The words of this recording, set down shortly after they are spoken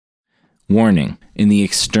Warning: in the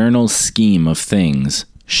external scheme of things,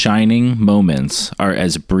 shining moments are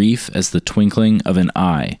as brief as the twinkling of an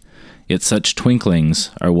eye, yet such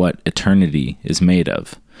twinklings are what eternity is made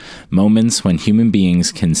of. Moments when human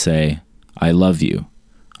beings can say, I love you,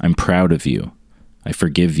 I'm proud of you, I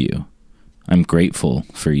forgive you, I'm grateful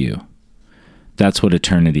for you. That's what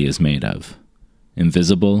eternity is made of.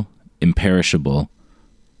 Invisible, imperishable,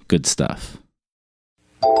 good stuff.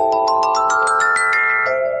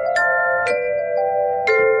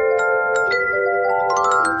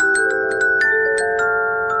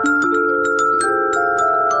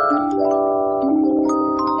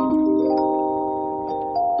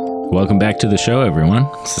 Welcome back to the show, everyone.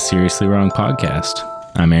 It's the Seriously Wrong podcast.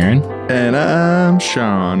 I'm Aaron. And I'm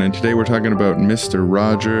Sean. And today we're talking about Mr.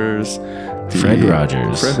 Rogers. Fred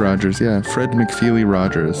Rogers. Fred Rogers, yeah. Fred McFeely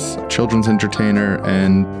Rogers. Children's entertainer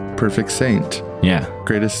and perfect saint. Yeah.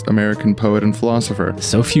 Greatest American poet and philosopher.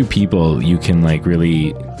 So few people you can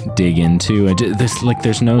really dig into.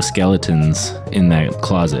 There's no skeletons in that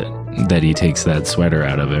closet that he takes that sweater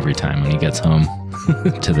out of every time when he gets home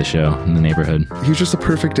to the show in the neighborhood. He was just a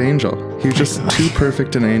perfect angel. He was just too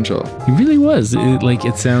perfect an angel. He really was.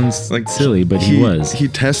 It sounds silly, but he was. He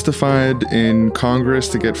testified in Congress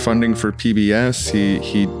to get funding for PBS.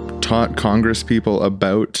 He taught Congress people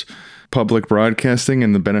about public broadcasting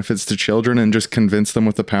and the benefits to children, and just convinced them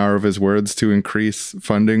with the power of his words to increase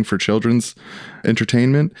funding for children's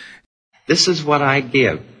entertainment. This is what I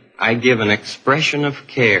give. I give an expression of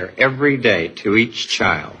care every day to each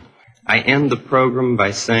child. I end the program by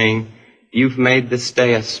saying, you've made this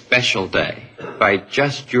day a special day by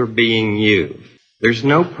just your being you. There's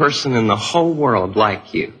no person in the whole world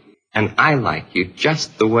like you, and I like you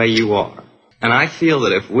just the way you are. And I feel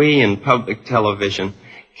that if we in public television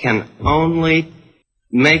can only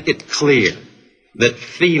make it clear that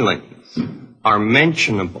feelings are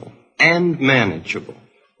mentionable and manageable,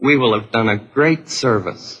 we will have done a great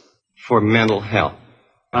service for mental health.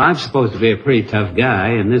 Well, I'm supposed to be a pretty tough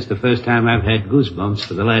guy, and this is the first time I've had goosebumps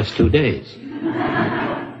for the last 2 days.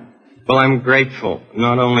 Well, I'm grateful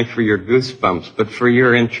not only for your goosebumps, but for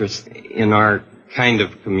your interest in our kind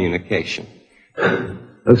of communication.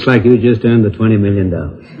 Looks like you just earned the $20 million.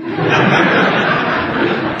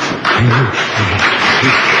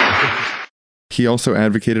 He also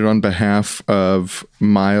advocated on behalf of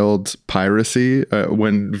mild piracy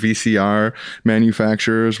when VCR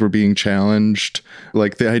manufacturers were being challenged.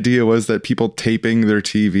 The idea was that people taping their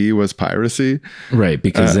TV was piracy. Right,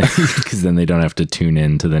 because then they don't have to tune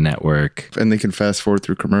in to the network. And they can fast forward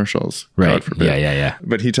through commercials. Right, yeah.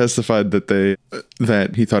 But he testified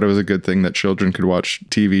that he thought it was a good thing that children could watch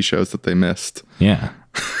TV shows that they missed. Yeah.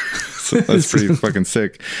 So that's pretty fucking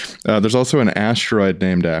sick. There's also an asteroid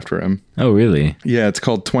named after him. Oh, really? Yeah, it's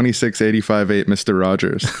called 26858 Mr.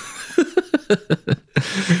 Rogers.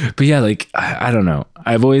 But yeah, I don't know.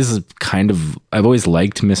 I've always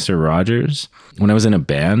liked Mr. Rogers. When I was in a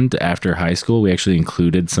band after high school, we actually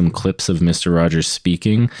included some clips of Mr. Rogers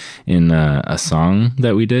speaking in a song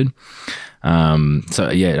that we did. So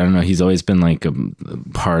yeah, I don't know. He's always been a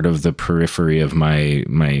part of the periphery of my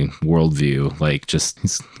worldview.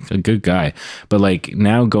 He's a good guy. But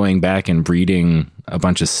now going back and reading a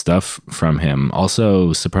bunch of stuff from him,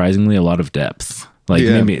 also surprisingly a lot of depth.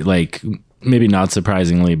 Maybe not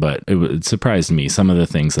surprisingly, but it surprised me, some of the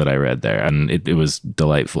things that I read there, and it was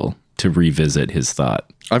delightful to revisit his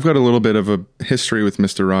thought. I've got a little bit of a history with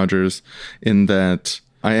Mr. Rogers in that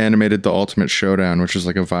I animated The Ultimate Showdown, which is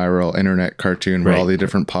a viral internet cartoon where all the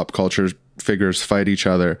different pop culture figures fight each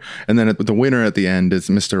other. And then the winner at the end is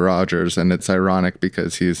Mr. Rogers. And it's ironic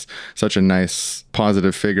because he's such a nice,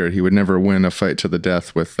 positive figure. He would never win a fight to the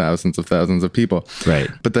death with thousands of people.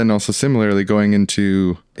 Right. But then also similarly going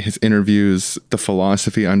into his interviews, the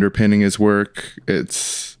philosophy underpinning his work,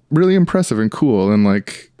 it's really impressive and cool. And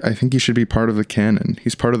I think he should be part of the canon.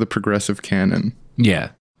 He's part of the progressive canon. Yeah.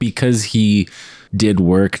 Because he did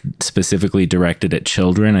work specifically directed at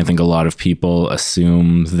children, I think a lot of people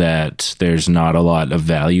assume that there's not a lot of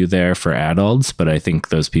value there for adults, but I think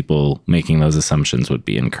those people making those assumptions would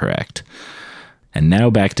be incorrect. And now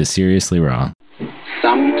back to Seriously Wrong.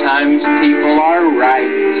 Sometimes people are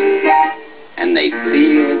right, and they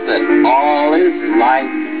feel that all is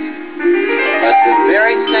light, but the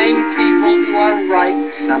very same people who are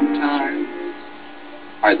right sometimes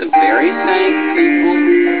are the very same people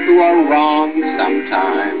who are wrong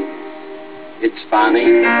sometimes. It's funny,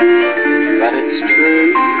 but it's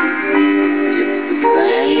true. It's the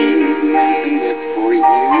same, isn't it, for you?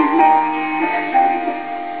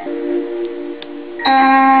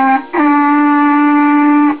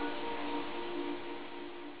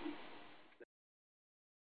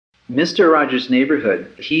 Mr. Rogers' Neighborhood,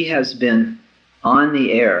 he has been on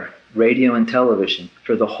the air, radio and television,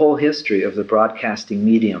 for the whole history of the broadcasting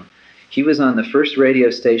medium. He was on the first radio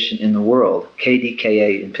station in the world,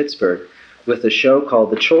 KDKA in Pittsburgh, with a show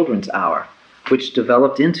called The Children's Hour, which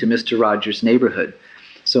developed into Mr. Rogers' Neighborhood.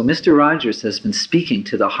 So Mr. Rogers has been speaking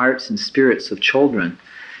to the hearts and spirits of children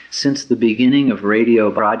since the beginning of radio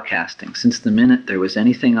broadcasting, since the minute there was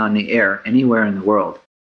anything on the air anywhere in the world.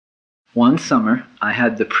 One summer, I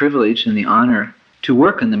had the privilege and the honor to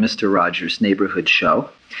work on the Mr. Rogers' Neighborhood show,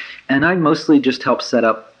 and I mostly just helped set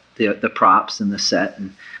up the props and the set.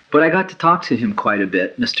 But I got to talk to him quite a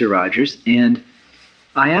bit, Mr. Rogers, and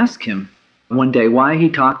I asked him one day why he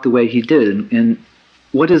talked the way he did and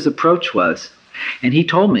what his approach was. And he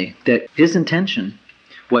told me that his intention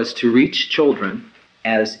was to reach children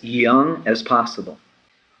as young as possible.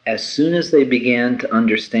 As soon as they began to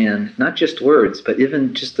understand not just words, but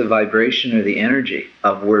even just the vibration or the energy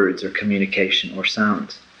of words or communication or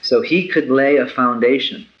sounds. So he could lay a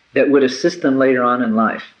foundation that would assist them later on in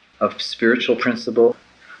life of spiritual principle,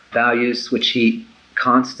 values which he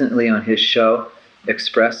constantly on his show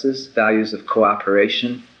expresses, values of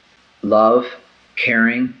cooperation, love,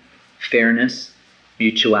 caring, fairness,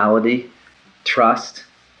 mutuality, trust,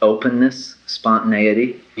 openness,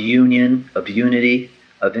 spontaneity, union, of unity,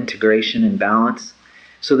 of integration and balance,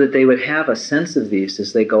 so that they would have a sense of these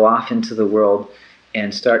as they go off into the world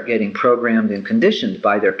and start getting programmed and conditioned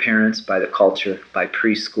by their parents, by the culture, by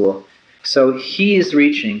preschool. So he is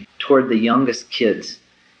reaching toward the youngest kids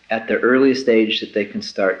at the earliest age that they can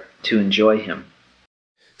start to enjoy him.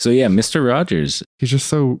 So yeah, Mr. Rogers. He's just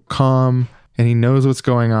so calm and he knows what's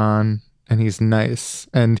going on and he's nice.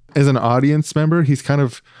 And as an audience member, he's kind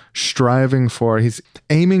of he's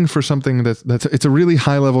aiming for something it's a really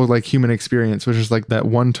high level like human experience, which is like that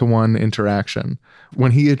one-to-one interaction.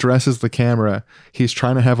 When he addresses the camera, he's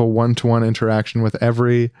trying to have a one-to-one interaction with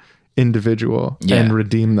every individual and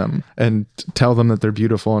redeem them and tell them that they're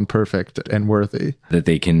beautiful and perfect and worthy. That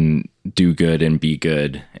they can do good and be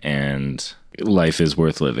good and life is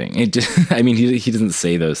worth living. It just, I mean, he doesn't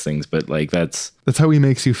say those things, but like that's how he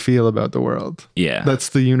makes you feel about the world. Yeah. That's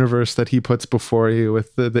the universe that he puts before you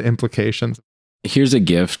with the implications. Here's a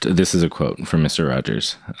gift. This is a quote from Mr.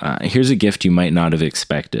 Rogers. Here's a gift you might not have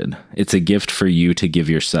expected. It's a gift for you to give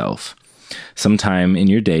yourself. Sometime in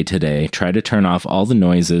your day today, try to turn off all the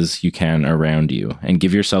noises you can around you and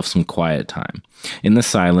give yourself some quiet time. In the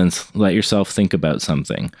silence, let yourself think about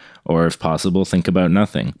something, or if possible, think about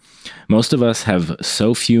nothing. Most of us have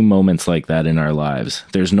so few moments like that in our lives.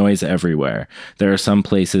 There's noise everywhere. There are some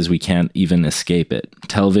places we can't even escape it.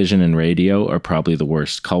 Television and radio are probably the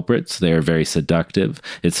worst culprits. They are very seductive.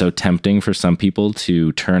 It's so tempting for some people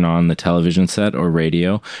to turn on the television set or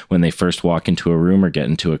radio when they first walk into a room or get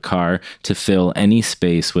into a car to fill any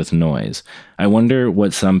space with noise. I wonder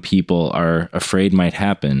what some people are afraid might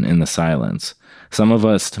happen in the silence. Some of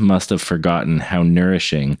us must have forgotten how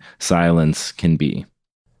nourishing silence can be.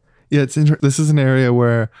 Yeah, this is an area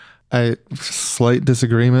where I slight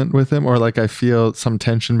disagreement with him, or like I feel some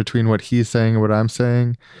tension between what he's saying and what I'm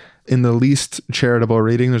saying. In the least charitable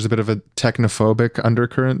reading, there's a bit of a technophobic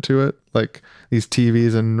undercurrent to it. Like these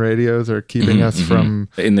TVs and radios are keeping us from...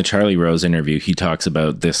 In the Charlie Rose interview, he talks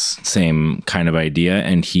about this same kind of idea,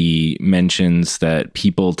 and he mentions that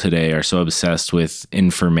people today are so obsessed with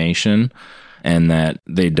information and that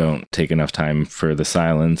they don't take enough time for the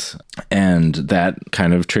silence. And that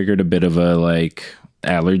kind of triggered a bit of a like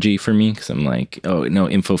allergy for me, because I'm like, oh no,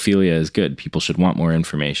 infophilia is good. People should want more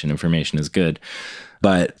information. Information is good.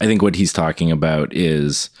 But I think what he's talking about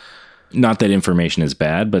is not that information is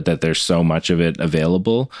bad, but that there's so much of it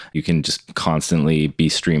available. You can just constantly be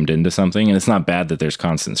streamed into something. And it's not bad that there's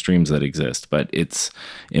constant streams that exist, but it's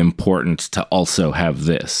important to also have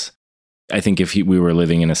this. I think if we were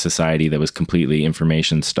living in a society that was completely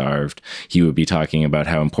information starved, he would be talking about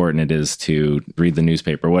how important it is to read the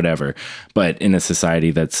newspaper, whatever. But in a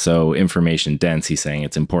society that's so information dense, he's saying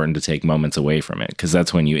it's important to take moments away from it, because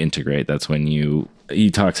that's when you integrate. That's when he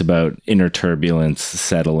talks about inner turbulence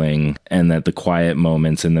settling, and that the quiet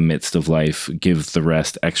moments in the midst of life give the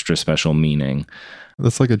rest extra special meaning.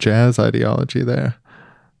 That's like a jazz ideology there.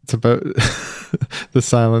 It's about the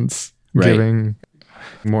silence giving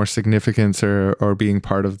more significance or being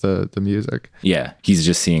part of the music. Yeah, he's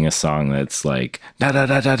just seeing a song that's like da da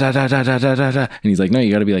da da da da da da da da da, and he's like, no,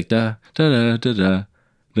 you got to be like da da da da da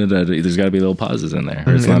da da. There's got to be little pauses in there.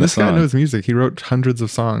 Or it's not this a song. Guy knows music. He wrote hundreds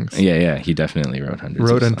of songs. Yeah, he definitely wrote hundreds.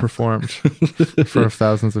 Wrote of and songs. Performed for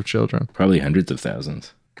thousands of children. Probably hundreds of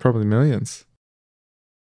thousands. Probably millions.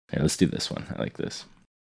 Yeah, let's do this one. I like this.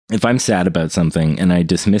 if I'm sad about something and I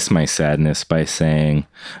dismiss my sadness by saying,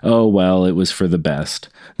 oh, well, it was for the best,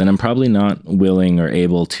 then I'm probably not willing or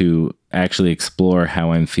able to actually explore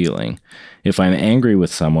how I'm feeling. If I'm angry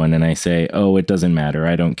with someone and I say, oh, it doesn't matter,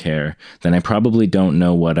 I don't care, then I probably don't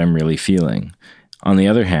know what I'm really feeling. On the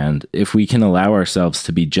other hand, if we can allow ourselves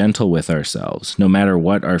to be gentle with ourselves, no matter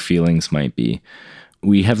what our feelings might be,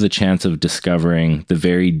 we have the chance of discovering the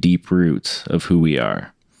very deep roots of who we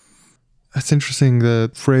are. That's interesting, the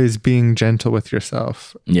phrase being gentle with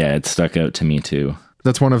yourself. Yeah, it stuck out to me too.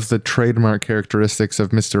 That's one of the trademark characteristics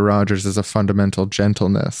of Mr. Rogers, is a fundamental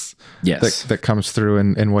gentleness. Yes. That comes through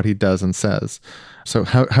in what he does and says. So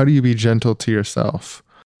how do you be gentle to yourself?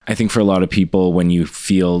 I think for a lot of people, when you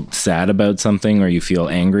feel sad about something or you feel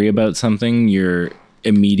angry about something, your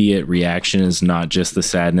immediate reaction is not just the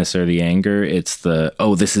sadness or the anger. It's the,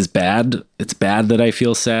 oh, this is bad. It's bad that I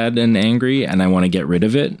feel sad and angry and I want to get rid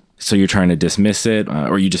of it. So you're trying to dismiss it,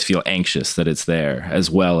 or you just feel anxious that it's there,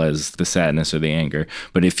 as well as the sadness or the anger.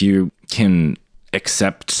 But if you can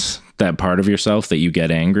accept that part of yourself that you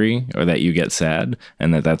get angry or that you get sad,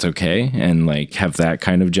 and that's okay, and like have that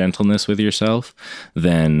kind of gentleness with yourself,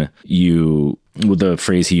 then the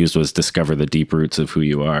phrase he used was discover the deep roots of who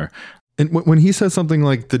you are. And when he says something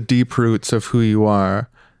like the deep roots of who you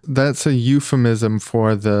are, that's a euphemism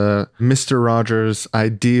for the Mr. Rogers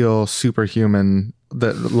ideal superhuman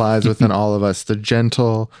that lies within all of us, the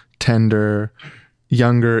gentle, tender,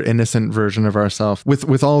 younger, innocent version of ourselves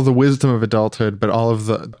with all the wisdom of adulthood, but all of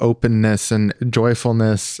the openness and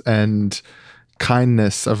joyfulness and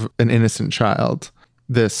kindness of an innocent child.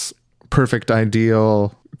 This perfect,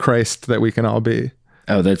 ideal Christ that we can all be.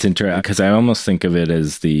 Oh, that's interesting, because I almost think of it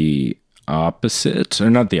as the opposite, or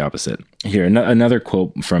not the opposite. Here, another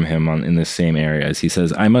quote from him in this same area is he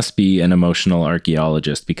says, I must be an emotional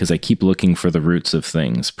archaeologist because I keep looking for the roots of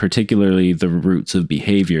things, particularly the roots of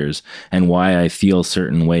behaviors and why I feel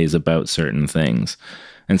certain ways about certain things.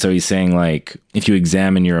 And so he's saying, like, if you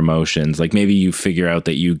examine your emotions, like maybe you figure out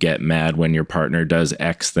that you get mad when your partner does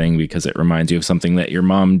X thing because it reminds you of something that your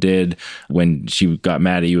mom did when she got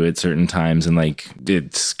mad at you at certain times, and like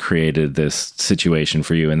it's created this situation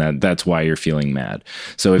for you, and that's why you're feeling mad.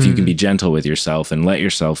 So if you can be gentle with yourself and let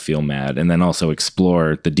yourself feel mad, and then also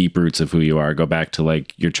explore the deep roots of who you are, go back to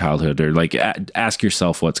like your childhood, or like ask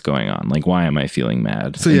yourself what's going on, like why am I feeling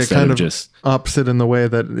mad? So yeah, kind of just opposite in the way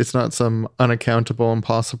that it's not some unaccountable,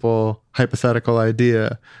 impossible, hypothetical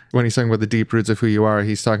idea. When he's talking about the deep roots of who you are,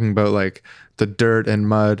 he's talking about like the dirt and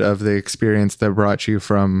mud of the experience that brought you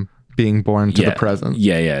from being born to the present.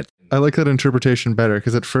 Yeah. I like that interpretation better,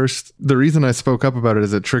 because at first, the reason I spoke up about it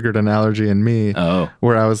is it triggered an allergy in me,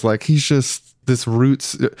 where I was like, he's just this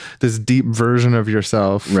roots, this deep version of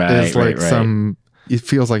yourself is like some... It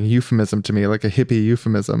feels like euphemism to me, like a hippie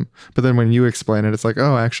euphemism. But then when you explain it, it's like,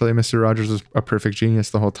 oh, actually, Mr. Rogers was a perfect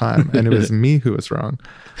genius the whole time. And it was me who was wrong.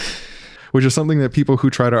 Which is something that people who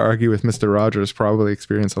try to argue with Mr. Rogers probably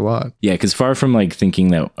experience a lot. Yeah, because far from like thinking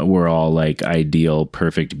that we're all like ideal,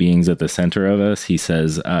 perfect beings at the center of us, he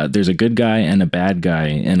says there's a good guy and a bad guy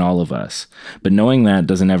in all of us. But knowing that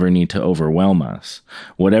doesn't ever need to overwhelm us.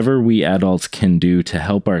 Whatever we adults can do to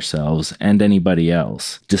help ourselves and anybody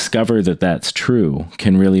else discover that that's true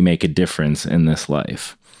can really make a difference in this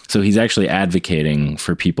life. So he's actually advocating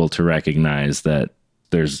for people to recognize that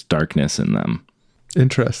there's darkness in them.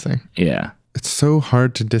 Interesting. Yeah. It's so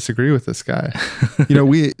hard to disagree with this guy. You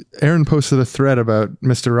know, Aaron posted a thread about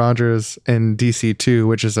Mr. Rogers and DC2,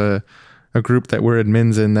 which is a group that we're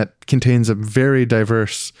admins in that contains a very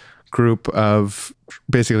group of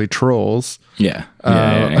basically trolls. Yeah.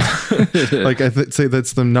 Like I'd say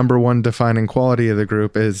that's the number one defining quality of the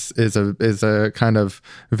group is a kind of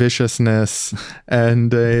viciousness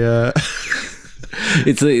and a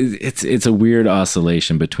It's a weird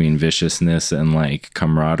oscillation between viciousness and like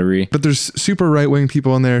camaraderie. But there's super right-wing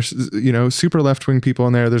people in there, you know, super left-wing people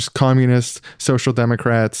in there. There's communists, social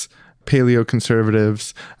democrats,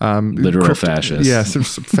 paleo-conservatives, literal fascists. Yeah, some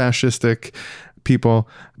fascistic people.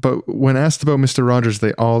 But when asked about Mr. Rogers,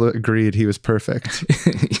 they all agreed he was perfect.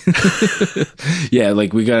 Yeah,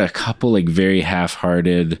 like we got a couple like very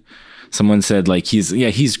half-hearted. Someone said like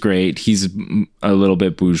he's great. He's a little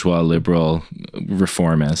bit bourgeois, liberal,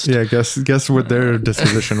 reformist. Yeah, guess what their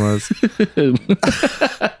disposition was.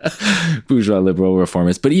 Bourgeois, liberal,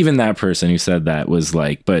 reformist. But even that person who said that was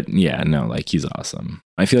like, but yeah, no, like he's awesome.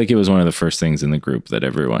 I feel like it was one of the first things in the group that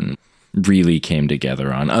everyone really came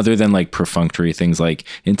together on, other than like perfunctory things like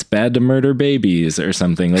it's bad to murder babies or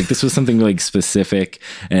something. Like this was something like specific,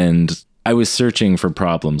 and I was searching for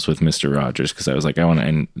problems with Mr. Rogers because I was like,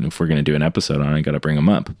 and if we're going to do an episode on it, I got to bring him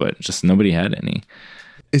up, but just nobody had any.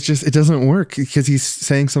 it's just, it doesn't work because he's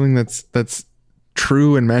saying something that's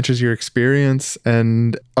true and matches your experience,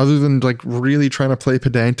 and other than like really trying to play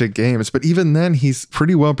pedantic games, but even then he's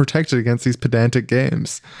pretty well protected against these pedantic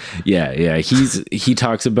games. Yeah. He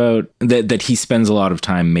talks about that he spends a lot of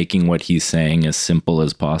time making what he's saying as simple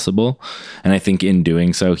as possible, and I think in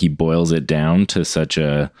doing so he boils it down to such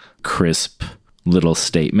a crisp little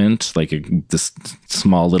statement, like this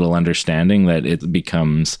small little understanding, that it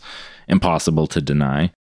becomes impossible to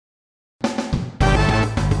deny.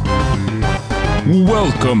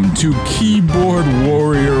 Welcome to Keyboard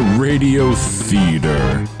Warrior Radio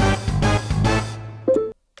Theater.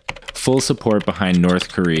 Full support behind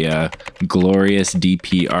North Korea, glorious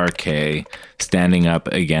DPRK, standing up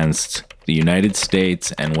against the United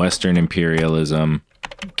States and Western imperialism.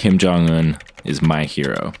 Kim Jong-un is my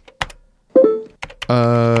hero.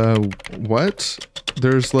 What?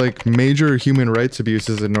 There's like major human rights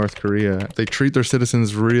abuses in North Korea. They treat their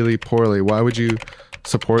citizens really poorly. Why would you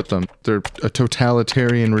support them? They're a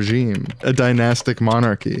totalitarian regime, a dynastic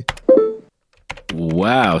monarchy.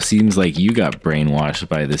 Wow, seems like you got brainwashed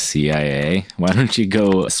by the CIA. Why don't you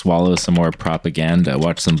go swallow some more propaganda,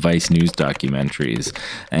 watch some Vice News documentaries,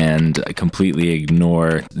 and completely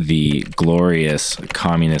ignore the glorious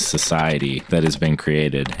communist society that has been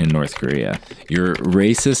created in North Korea. Your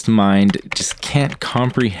racist mind just can't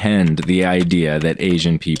comprehend the idea that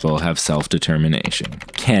Asian people have self-determination.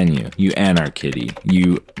 Can you? You anarchity.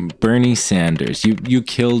 You Bernie Sanders. You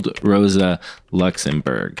killed Rosa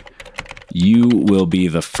Luxemburg. You will be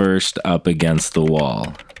the first up against the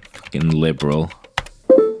wall. Fucking liberal.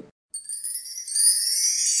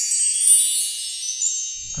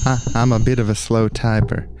 I'm a bit of a slow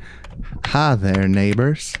typer. Hi there,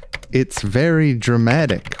 neighbors. It's very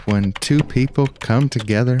dramatic when two people come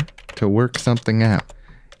together to work something out.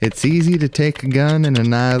 It's easy to take a gun and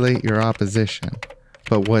annihilate your opposition.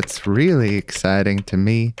 But what's really exciting to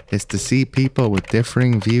me is to see people with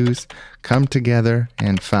differing views come together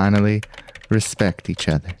and finally respect each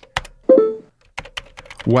other.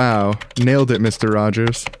 Wow, nailed it, Mr.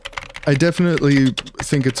 Rogers. I definitely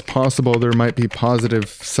think it's possible there might be positive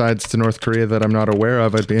sides to North Korea that I'm not aware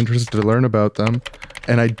of. I'd be interested to learn about them.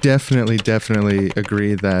 And I definitely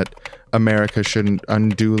agree that America shouldn't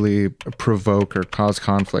unduly provoke or cause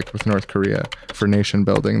conflict with North Korea for nation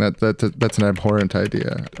building. That's an abhorrent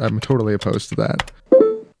idea. I'm totally opposed to that.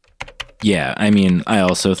 Yeah, I mean, I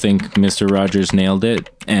also think Mr. Rogers nailed it.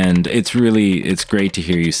 And it's great to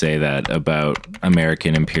hear you say that about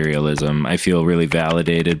American imperialism. I feel really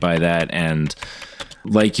validated by that. And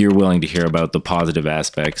like you're willing to hear about the positive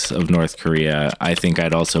aspects of North Korea, I think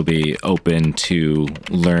I'd also be open to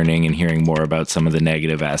learning and hearing more about some of the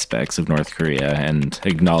negative aspects of North Korea and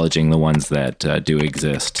acknowledging the ones that do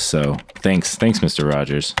exist. So thanks, Mr.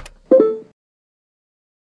 Rogers.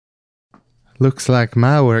 Looks like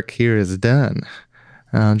my work here is done.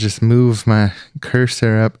 I'll just move my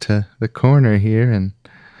cursor up to the corner here and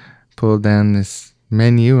pull down this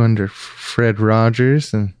menu under Fred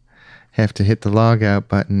Rogers and have to hit the log out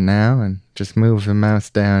button now and just move the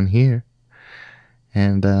mouse down here.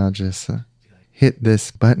 And I'll just hit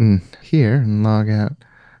this button here and log out.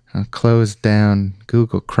 I'll close down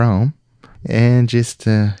Google Chrome and just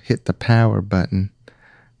hit the power button.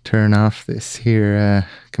 Turn off this here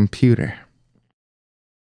computer.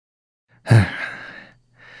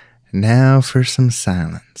 Now for some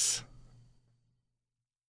silence.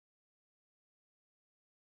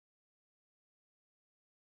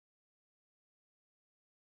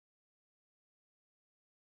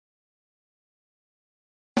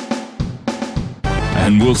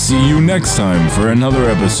 And we'll see you next time for another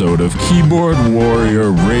episode of Keyboard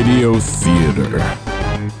Warrior Radio Theater.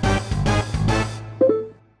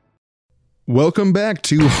 Welcome back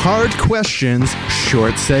to Hard Questions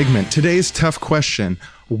short segment. Today's tough question.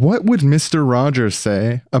 What would Mr. Rogers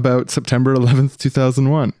say about September 11th,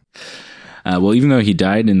 2001? Well, even though he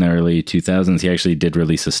died in the early 2000s, he actually did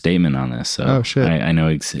release a statement on this. So oh, shit. I know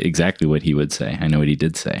exactly what he would say. I know what he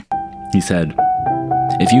did say. He said,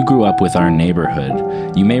 "If you grew up with our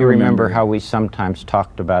neighborhood, you may remember how we sometimes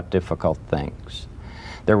talked about difficult things.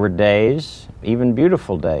 There were days, even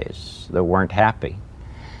beautiful days, that weren't happy.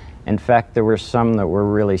 In fact, there were some that were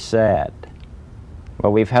really sad.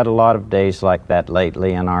 Well, we've had a lot of days like that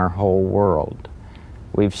lately in our whole world.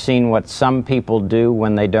 We've seen what some people do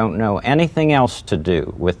when they don't know anything else to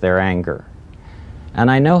do with their anger.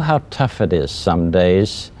 And I know how tough it is some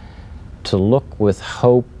days to look with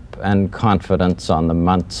hope and confidence on the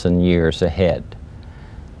months and years ahead.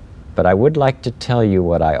 But I would like to tell you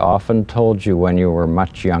what I often told you when you were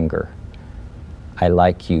much younger. I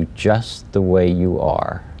like you just the way you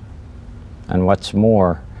are. And what's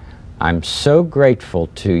more, I'm so grateful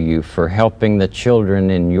to you for helping the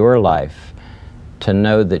children in your life to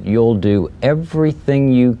know that you'll do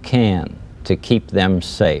everything you can to keep them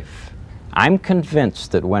safe. I'm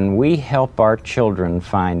convinced that when we help our children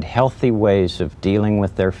find healthy ways of dealing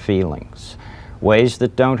with their feelings, ways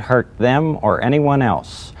that don't hurt them or anyone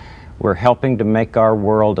else, we're helping to make our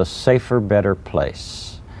world a safer, better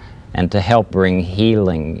place, and to help bring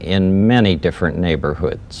healing in many different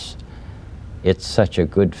neighborhoods. It's such a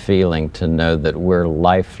good feeling to know that we're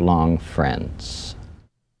lifelong friends.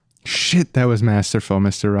 Shit, that was masterful,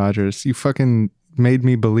 Mr. Rogers. You fucking made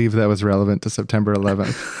me believe that was relevant to September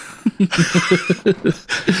 11th.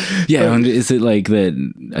 Yeah, and is it like that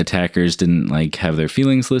attackers didn't like have their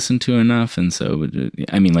feelings listened to enough, and so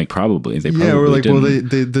I mean, like probably they probably we're like,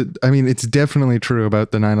 didn't. well, I mean, it's definitely true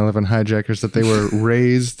about the 9/11 hijackers that they were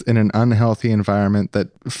raised in an unhealthy environment that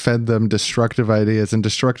fed them destructive ideas and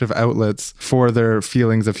destructive outlets for their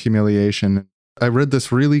feelings of humiliation. I read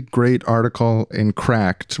this really great article in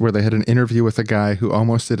Cracked where they had an interview with a guy who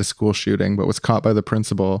almost did a school shooting but was caught by the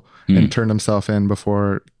principal and turned himself in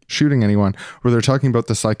before shooting anyone, where they're talking about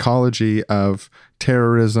the psychology of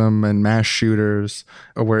terrorism and mass shooters,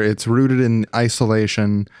 where it's rooted in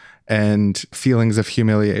isolation and feelings of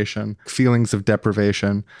humiliation, feelings of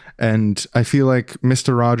deprivation. And I feel like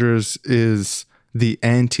Mr. Rogers is the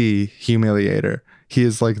anti-humiliator. He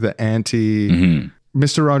is like the anti...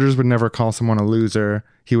 Mr. Rogers would never call someone a loser.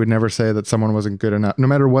 He would never say that someone wasn't good enough, no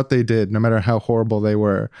matter what they did, no matter how horrible they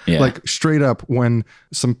were. Yeah. Like straight up, when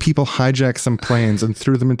some people hijacked some planes and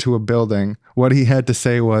threw them into a building, what he had to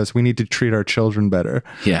say was, we need to treat our children better.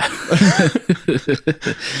 Yeah.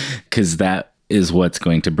 Because that is what's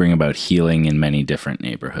going to bring about healing in many different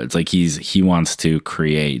neighborhoods. Like he wants to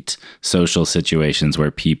create social situations where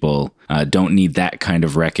people don't need that kind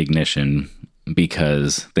of recognition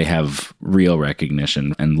because they have real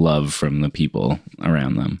recognition and love from the people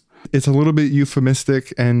around them. It's a little bit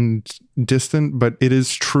euphemistic and distant, but it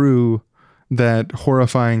is true that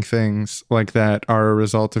horrifying things like that are a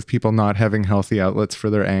result of people not having healthy outlets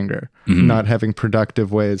for their anger, not having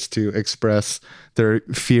productive ways to express their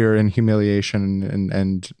fear and humiliation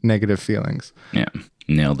and negative feelings. Yeah.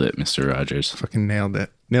 Nailed it, Mr. Rogers. Fucking nailed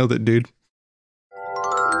it. Nailed it, dude.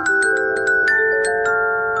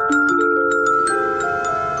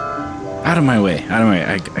 Out of my way.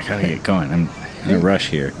 I gotta get going. I'm in a rush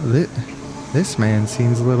here. This man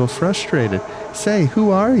seems a little frustrated. Say,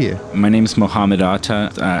 who are you? My name's Mohammed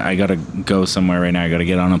Atta. I gotta go somewhere right now. I gotta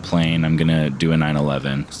get on a plane. I'm gonna do a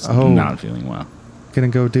 9/11. I'm not feeling well. Gonna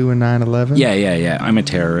go do a 9/11? Yeah. I'm a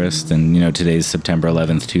terrorist, and today's September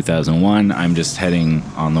 11th, 2001. I'm just heading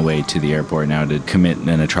on the way to the airport now to commit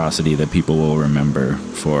an atrocity that people will remember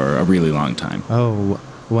for a really long time. Oh,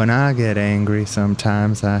 when I get angry,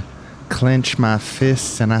 sometimes I clench my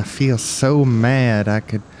fists and I feel so mad I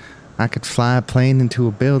could fly a plane into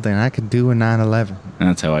a building. I could do a 9/11.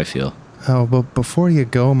 That's how I feel. Oh, but before you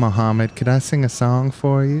go, Muhammad, could I sing a song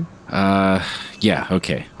for you? Yeah,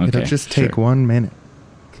 okay. It'll just take 1 minute.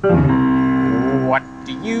 What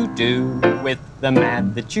do you do with the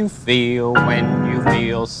mad that you feel when you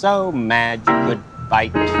feel so mad you could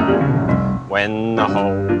bite? When the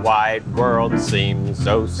whole wide world seems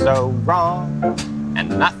so wrong and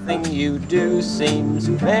nothing you do seems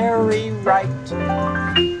very right.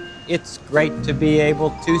 It's great to be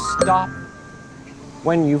able to stop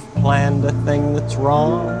when you've planned a thing that's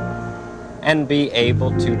wrong and be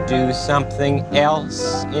able to do something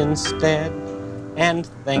else instead and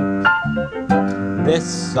think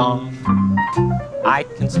this song. I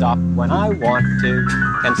can stop when I want to,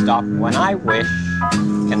 can stop when I wish,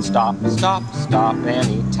 can stop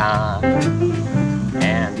anytime.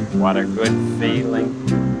 And what a good feeling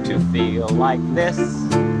to feel like this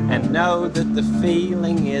and know that the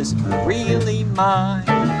feeling is really mine.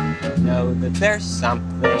 Know that there's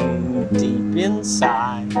something deep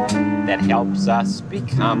inside that helps us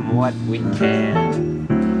become what we can.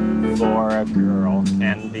 For a girl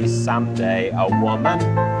can be someday a woman,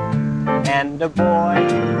 and a boy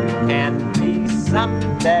can be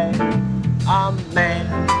someday a man.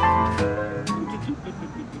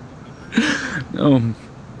 Oh,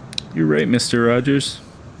 you're right, Mr. Rogers.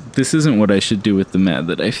 This isn't what I should do with the mad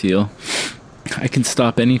that I feel. I can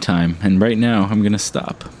stop anytime, and right now I'm gonna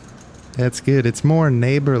stop. That's good. It's more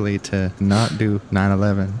neighborly to not do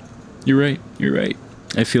 9/11. You're right.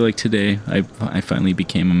 I feel like today I finally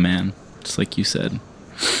became a man, just like you said.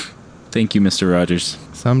 Thank you, Mr. Rogers.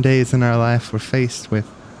 Some days in our life we're faced with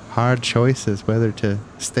hard choices, whether to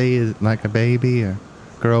stay like a baby or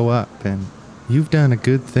grow up, and you've done a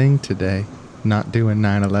good thing today, not doing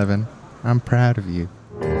 9/11. I'm proud of you.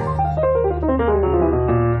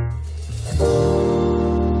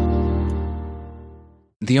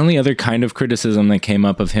 The only other kind of criticism that came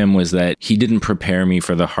up of him was that he didn't prepare me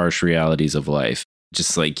for the harsh realities of life.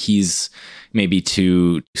 Just like he's maybe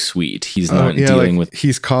too sweet. He's not dealing with...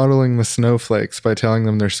 He's coddling the snowflakes by telling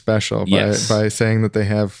them they're special, by saying that they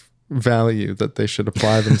have value, that they should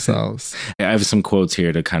apply themselves. I have some quotes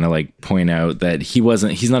here to kind of like point out that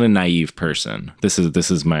he's not a naive person. This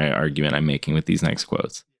is my argument I'm making with these next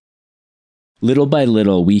quotes. Little by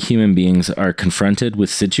little, we human beings are confronted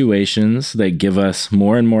with situations that give us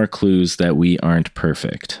more and more clues that we aren't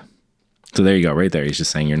perfect. So there you go, right there. He's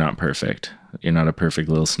just saying you're not perfect. You're not a perfect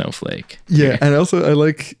little snowflake. Yeah, and also I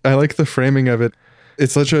like the framing of it.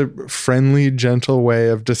 It's such a friendly, gentle way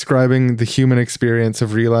of describing the human experience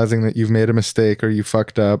of realizing that you've made a mistake or you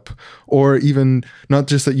fucked up, or even not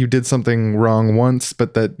just that you did something wrong once,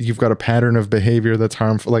 but that you've got a pattern of behavior that's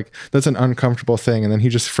harmful. Like, that's an uncomfortable thing. And then he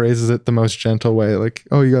just phrases it the most gentle way. Like,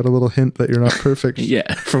 oh, you got a little hint that you're not perfect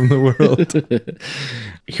from the world.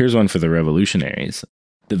 Here's one for the revolutionaries.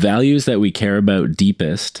 The values that we care about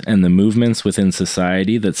deepest and the movements within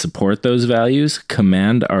society that support those values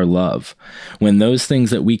command our love. When those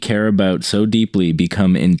things that we care about so deeply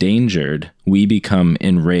become endangered, we become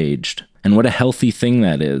enraged. And what a healthy thing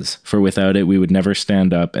that is, for without it, we would never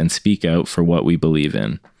stand up and speak out for what we believe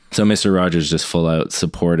in. So Mr. Rogers just full out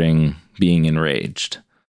supporting being enraged.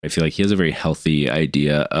 I feel like he has a very healthy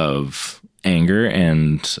idea of anger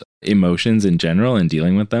and emotions in general and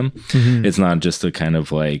dealing with them. Mm-hmm. It's not just a kind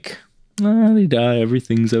of like, they die,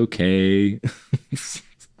 everything's okay.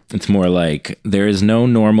 It's more like, there is no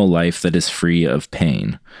normal life that is free of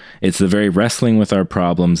pain. It's the very wrestling with our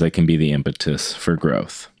problems that can be the impetus for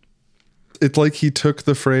growth. It's like he took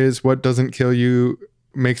the phrase, what doesn't kill you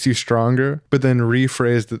makes you stronger, but then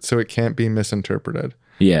rephrased it so it can't be misinterpreted.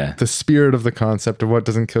 Yeah. The spirit of the concept of what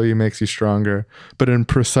doesn't kill you makes you stronger, but in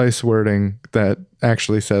precise wording that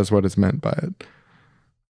actually says what is meant by it.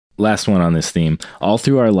 Last one on this theme. All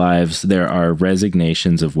through our lives, there are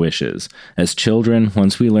resignations of wishes. As children,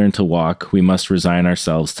 once we learn to walk, we must resign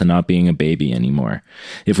ourselves to not being a baby anymore.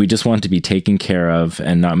 If we just want to be taken care of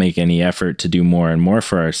and not make any effort to do more and more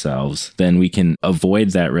for ourselves, then we can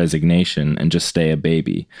avoid that resignation and just stay a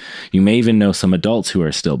baby. You may even know some adults who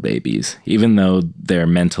are still babies. Even though they're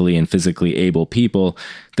mentally and physically able people,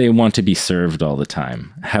 they want to be served all the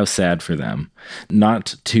time. How sad for them.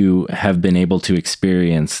 Not to have been able to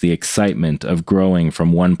experience the excitement of growing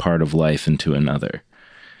from one part of life into another.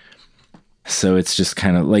 So it's just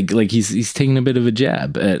kind of like he's taking a bit of a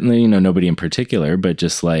jab at, nobody in particular, but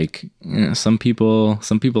just like, some people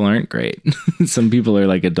aren't great. Some people are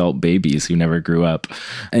like adult babies who never grew up.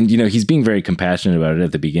 And, he's being very compassionate about it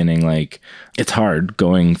at the beginning. Like, it's hard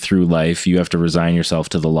going through life. You have to resign yourself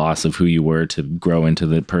to the loss of who you were to grow into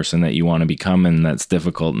the person that you want to become. And that's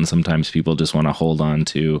difficult. And sometimes people just want to hold on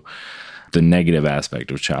to the negative aspect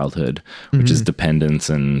of childhood, which is dependence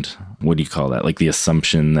and what do you call that? Like the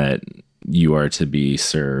assumption that you are to be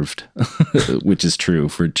served, which is true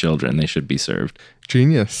for children. They should be served.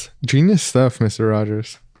 Genius stuff, Mr.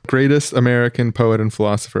 Rogers. Greatest American poet and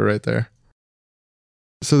philosopher right there.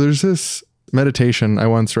 So there's this meditation I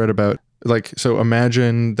once read about. So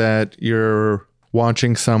imagine that you're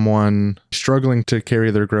watching someone struggling to carry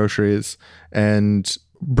their groceries and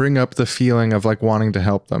bring up the feeling of like wanting to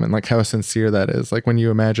help them and like how sincere that is. Like when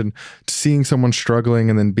you imagine seeing someone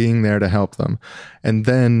struggling and then being there to help them, and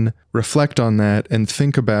then reflect on that and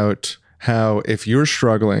think about how if you're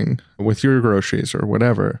struggling with your groceries or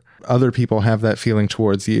whatever, other people have that feeling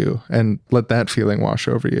towards you, and let that feeling wash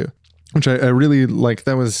over you, which I really like.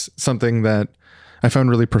 That was something that I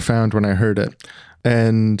found really profound when I heard it.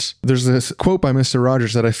 And there's this quote by Mr.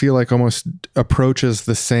 Rogers that I feel like almost approaches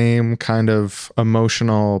the same kind of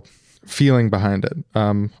emotional feeling behind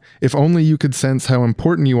it. If only you could sense how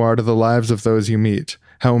important you are to the lives of those you meet,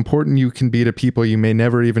 how important you can be to people you may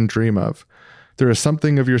never even dream of. There is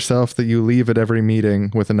something of yourself that you leave at every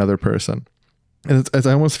meeting with another person. And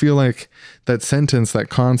I almost feel like that sentence, that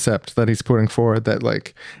concept that he's putting forward, that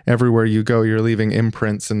like everywhere you go, you're leaving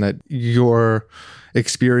imprints, and that your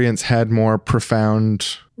experience had more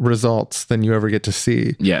profound results than you ever get to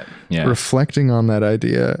see. Yeah. Reflecting on that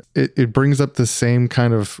idea, it brings up the same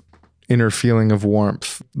kind of inner feeling of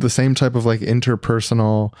warmth, the same type of like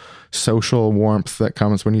interpersonal social warmth that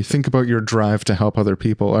comes when you think about your drive to help other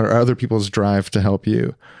people or other people's drive to help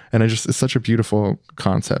you. And it's such a beautiful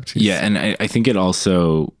concept. And I think it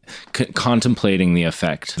also contemplating the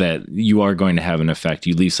effect that you are going to have an effect.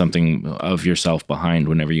 You leave something of yourself behind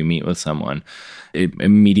whenever you meet with someone. It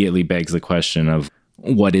immediately begs the question of,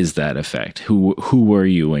 what is that effect? Who were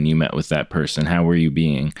you when you met with that person? How were you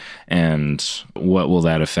being? And what will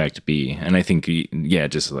that effect be? And I think, yeah,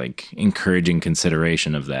 just like encouraging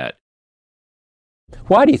consideration of that.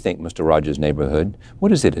 Why do you think Mr. Rogers' Neighborhood, what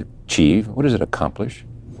does it achieve? What does it accomplish?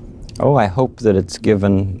 Oh, I hope that it's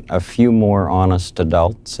given a few more honest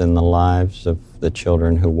adults in the lives of the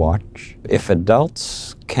children who watch. If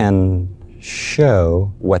adults can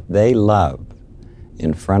show what they love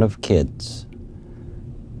in front of kids,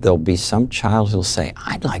 there'll be some child who'll say,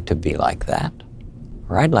 I'd like to be like that,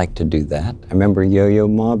 or I'd like to do that. I remember Yo-Yo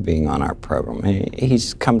Ma being on our program.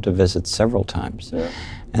 He's come to visit several times. Yeah.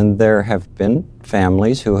 And there have been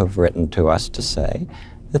families who have written to us to say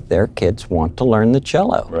that their kids want to learn the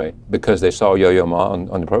cello. Right, because they saw Yo-Yo Ma on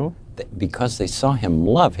the program? Because they saw him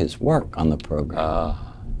love his work on the program.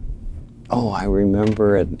 Oh, I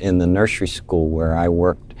remember in the nursery school where I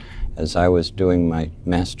worked as I was doing my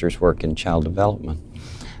master's work in child development.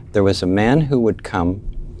 There was a man who would come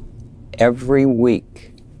every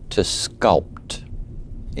week to sculpt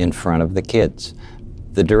in front of the kids.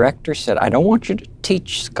 The director said, I don't want you to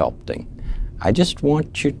teach sculpting. I just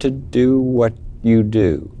want you to do what you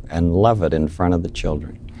do and love it in front of the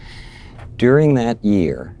children. During that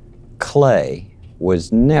year, clay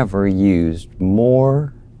was never used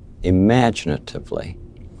more imaginatively.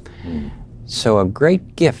 So a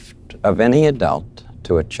great gift of any adult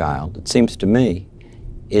to a child, it seems to me,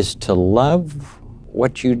 is to love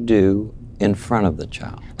what you do in front of the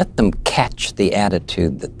child. Let them catch the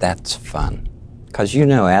attitude that that's fun. Because you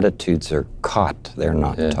know attitudes are caught, they're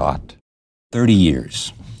not taught. 30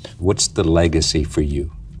 years. What's the legacy for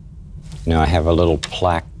you? You know, I have a little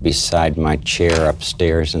plaque beside my chair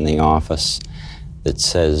upstairs in the office that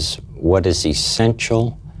says, what is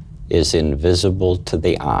essential is invisible to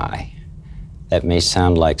the eye. That may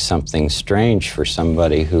sound like something strange for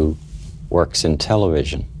somebody who works in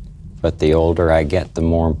television, but the older I get, the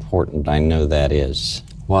more important I know that is.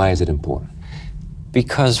 Why is it important?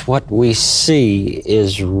 Because what we see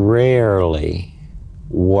is rarely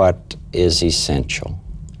what is essential.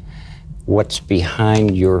 What's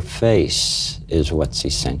behind your face is what's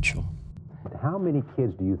essential. How many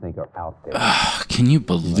kids do you think are out there? Can you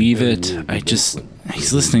believe it?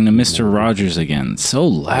 He's listening to Mr. Rogers again. It's so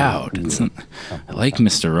loud. I like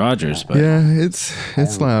Mr. Rogers, but... Yeah,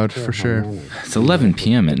 it's loud for sure. It's 11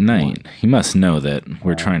 p.m. at night. He must know that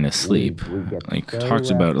we're trying to sleep. I talk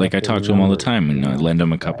to him all the time. You know, I lend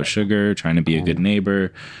him a cup of sugar, trying to be a good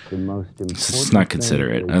neighbor. It's not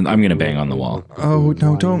considerate. I'm going to bang on the wall. Oh,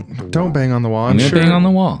 no, don't bang on the wall. I'm going to bang on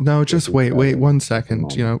the wall. No, just wait 1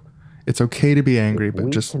 second, you know. It's okay to be angry, but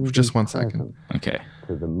just 1 second. Okay.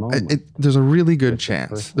 There's a really good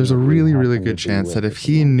chance. There's a really, really good chance that if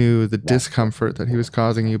he knew the discomfort that he was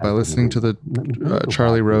causing you by listening to the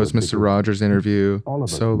Charlie Rose, Mr. Rogers interview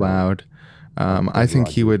so loud, I think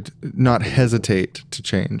he would not hesitate to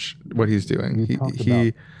change what he's doing.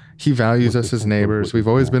 He values us as neighbors. We've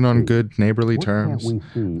always been on good neighborly terms.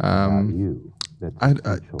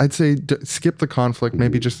 I'd say skip the conflict.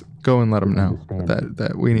 Maybe just go and let him know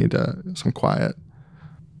that we need some quiet.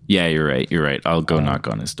 Yeah, you're right. I'll go knock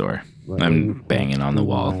on his door. I'm banging on the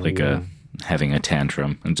wall like having a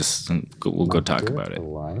tantrum, and we'll go talk about it.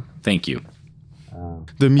 Thank you.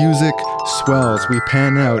 The music swells. We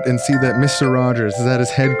pan out and see that Mr. Rogers is at his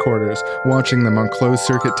headquarters, watching them on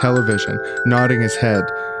closed-circuit television, nodding his head.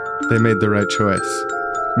 They made the right choice.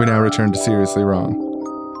 We now return to Seriously Wrong.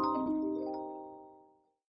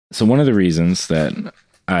 So one of the reasons that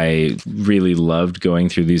I really loved going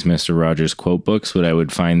through these Mr. Rogers quote books, I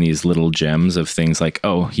would find these little gems of things like,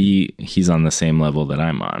 oh, he's on the same level that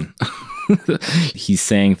I'm on. He's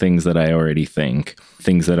saying things that I already think,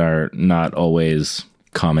 things that are not always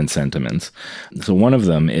common sentiments. So one of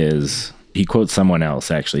them is, he quotes someone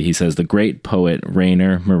else, actually. He says, the great poet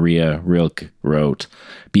Rainer Maria Rilke wrote,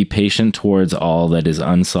 be patient towards all that is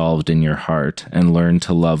unsolved in your heart and learn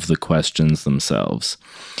to love the questions themselves.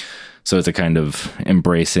 So it's a kind of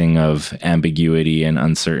embracing of ambiguity and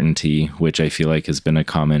uncertainty, which I feel like has been a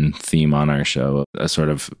common theme on our show, a sort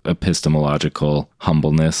of epistemological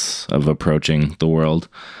humbleness of approaching the world.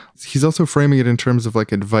 He's also framing it in terms of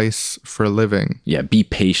like advice for a living. Yeah, be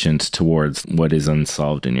patient towards what is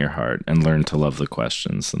unsolved in your heart and learn to love the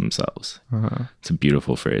questions themselves. Uh-huh. It's a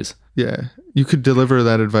beautiful phrase. Yeah, you could deliver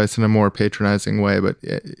that advice in a more patronizing way, but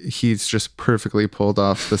he's just perfectly pulled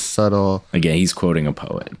off the subtle... Again, he's quoting a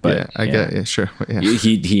poet, but... Yeah, I get it, sure. Yeah.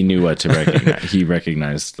 He knew what to recognize. He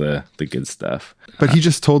recognized the good stuff. But he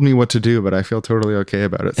just told me what to do, but I feel totally okay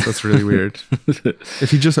about it, so that's really weird.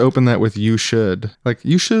 If he just opened that with you should, like,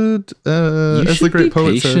 you should, as the great poet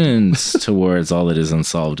said... You should be patient towards all that is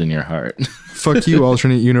unsolved in your heart. Fuck you,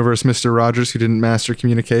 alternate universe Mr. Rogers, who didn't master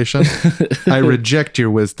communication. I reject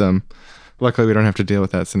your wisdom. Luckily, we don't have to deal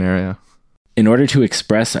with that scenario. In order to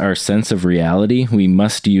express our sense of reality, we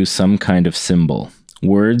must use some kind of symbol.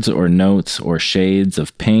 Words or notes or shades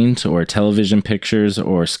of paint or television pictures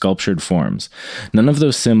or sculptured forms. None of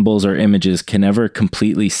those symbols or images can ever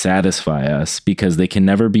completely satisfy us because they can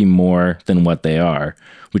never be more than what they are,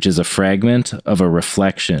 which is a fragment of a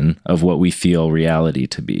reflection of what we feel reality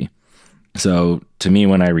to be. So to me,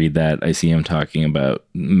 when I read that, I see him talking about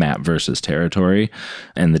map versus territory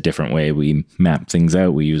and the different way we map things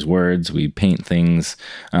out. We use words, we paint things,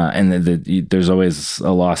 and there's always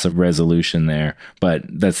a loss of resolution there. But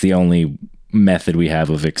that's the only method we have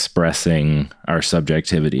of expressing our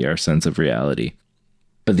subjectivity, our sense of reality.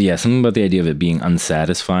 But yeah, something about the idea of it being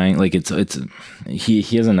unsatisfying. Like he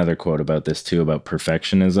has another quote about this too, about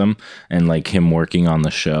perfectionism and like him working on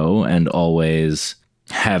the show and always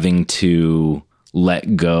having to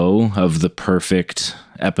let go of the perfect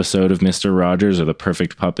episode of Mr. Rogers or the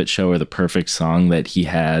perfect puppet show or the perfect song that he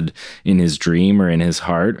had in his dream or in his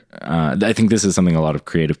heart. I think this is something a lot of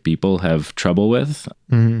creative people have trouble with,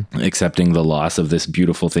 accepting the loss of this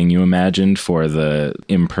beautiful thing you imagined for the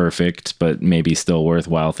imperfect but maybe still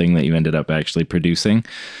worthwhile thing that you ended up actually producing.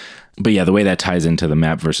 But yeah, the way that ties into the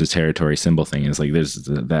map versus territory symbol thing is like there's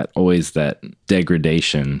always that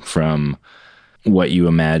degradation from what you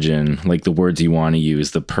imagine, like the words you want to use,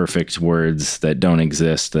 the perfect words that don't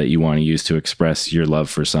exist that you want to use to express your love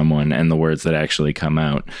for someone, and the words that actually come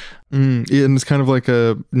out. And it's kind of like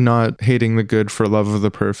a not hating the good for love of the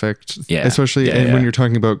perfect. Yeah. Especially when you're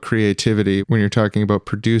talking about creativity, when you're talking about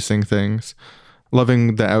producing things,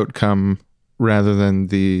 loving the outcome rather than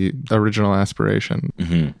the original aspiration.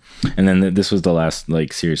 And then this was the last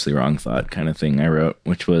like seriously wrong thought kind of thing I wrote,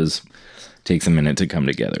 which was takes a minute to come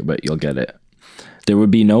together, but you'll get it. There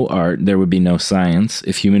would be no art, there would be no science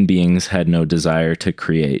if human beings had no desire to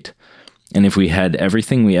create. And if we had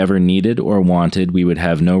everything we ever needed or wanted, we would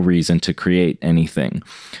have no reason to create anything.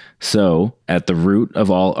 So, at the root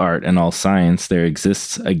of all art and all science, there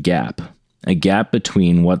exists a gap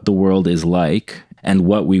between what the world is like and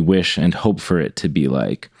what we wish and hope for it to be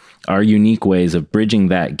like. Our unique ways of bridging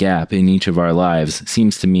that gap in each of our lives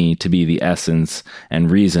seems to me to be the essence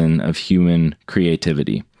and reason of human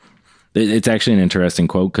creativity. It's actually an interesting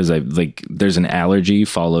quote because there's an allergy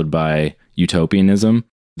followed by utopianism.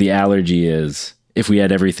 The allergy is if we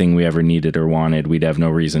had everything we ever needed or wanted, we'd have no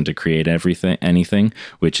reason to create anything,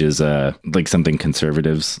 which is like something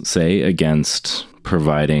conservatives say against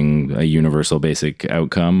providing a universal basic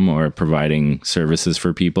outcome or providing services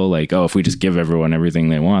for people. Like, oh, if we just give everyone everything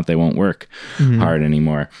they want, they won't work hard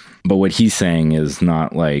anymore. But what he's saying is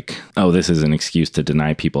not like, oh, this is an excuse to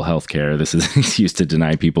deny people healthcare. This is an excuse to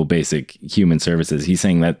deny people basic human services. He's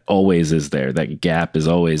saying that always is there. That gap is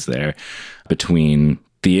always there between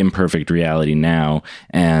the imperfect reality now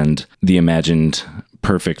and the imagined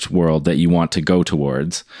perfect world that you want to go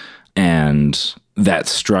towards. And that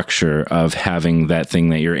structure of having that thing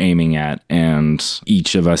that you're aiming at and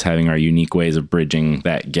each of us having our unique ways of bridging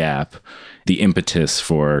that gap, the impetus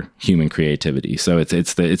for human creativity. So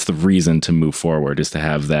it's the reason to move forward is to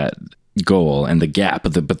have that goal and the gap,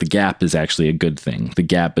 but the gap is actually a good thing. The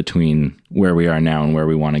gap between where we are now and where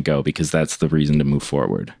we want to go, because that's the reason to move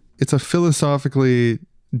forward. It's a philosophically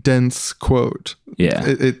dense quote.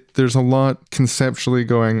 Yeah. There's a lot conceptually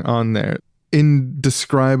going on there. In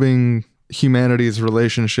describing humanity's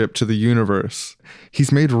relationship to the universe,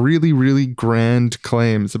 he's made really, really grand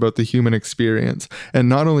claims about the human experience. And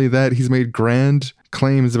not only that, he's made grand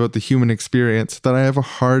claims about the human experience that I have a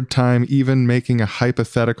hard time even making a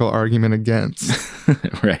hypothetical argument against.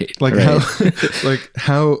 Right.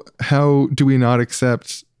 How do we not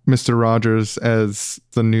accept Mr. Rogers as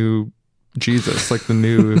the new Jesus, like the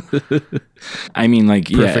new I mean, like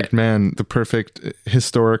perfect man, the perfect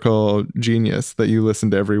historical genius that you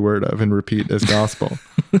listen to every word of and repeat as gospel?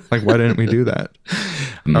 Like, why didn't we do that?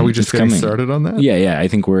 Are we just getting started on that? Yeah. I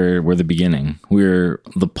think we're the beginning. We're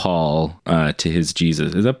the Paul to his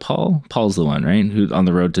Jesus. Is that Paul? Paul's the one, right? Who's on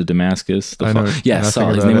the road to Damascus? I know. Yeah,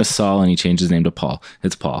 Saul. His name was Saul, and he changed his name to Paul.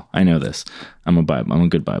 It's Paul. I know this. I'm a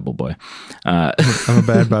good Bible boy. I'm a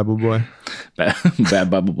bad Bible boy. Bad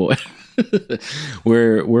Bible boy.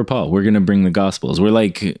 We're Paul. We're going to bring the Gospels. We're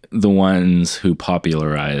like the ones who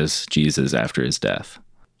popularize Jesus after his death.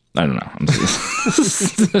 I don't know. I'm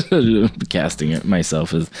just casting it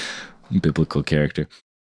myself as a biblical character.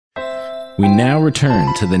 We now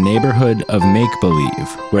return to the neighborhood of make-believe,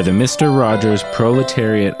 where the Mr. Rogers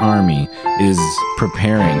proletariat army is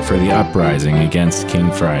preparing for the uprising against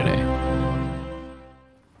King Friday.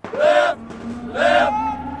 Left,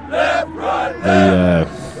 right.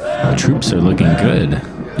 The troops are looking good.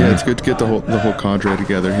 Yeah, it's good to get the whole cadre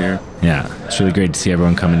together here. Yeah, it's really great to see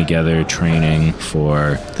everyone coming together, training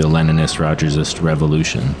for the Leninist Rogersist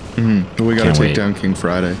revolution. Mm-hmm. We got to Can't take wait. down King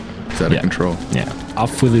Friday. It's out of control. Yeah,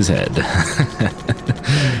 off with his head.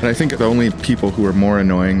 And I think the only people who are more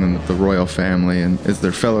annoying than the royal family is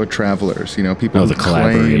their fellow travelers. You know, people. Oh, who the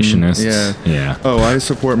collaborationists. Yeah. Oh, I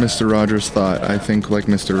support Mr. Rogers' thought. I think like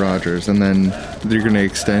Mr. Rogers, and then they're going to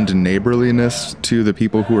extend neighborliness to the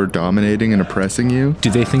people who are dominating and oppressing you. Do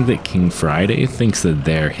they think that King Friday thinks that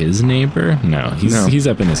they're his neighbor? No, he's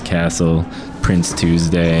up in his castle. Prince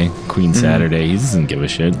Tuesday, Queen Saturday. He doesn't give a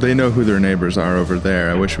shit. They know who their neighbors are over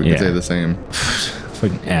there. I wish we could say the same.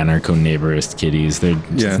 Like anarcho-neighborist kitties. They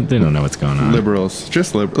don't know what's going on. Liberals.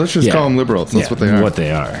 Let's just call them liberals. That's what they are. What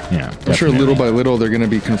they are, yeah. I'm sure little by little they're going to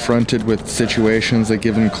be confronted with situations that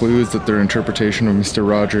give them clues that their interpretation of Mr.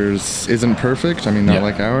 Rogers isn't perfect. I mean, not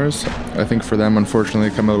like ours. I think for them, unfortunately,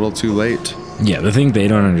 they come a little too late. Yeah, the thing they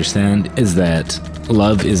don't understand is that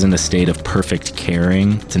love isn't a state of perfect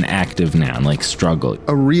caring. It's an active noun, like struggle.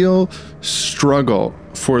 A real struggle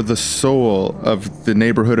for the soul of the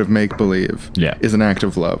neighborhood of make-believe is an act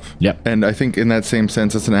of love. Yep. And I think in that same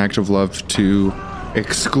sense, it's an act of love to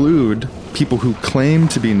exclude people who claim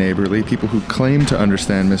to be neighborly, people who claim to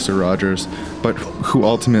understand Mr. Rogers, but who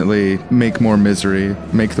ultimately make more misery,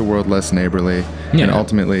 make the world less neighborly, and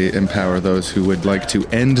ultimately empower those who would like to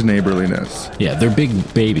end neighborliness. Yeah, they're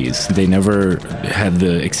big babies. They never had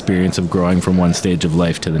the experience of growing from one stage of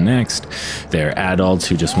life to the next. They're adults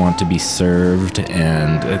who just want to be served,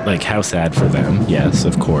 and like, how sad for them. Yes,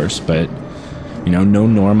 of course, but you know, no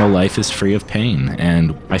normal life is free of pain,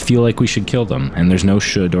 and I feel like we should kill them, and there's no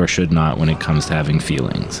should or should not when it comes to having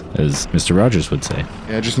feelings, as Mr. Rogers would say.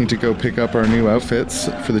 Yeah, I just need to go pick up our new outfits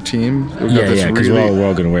for the team. Because we're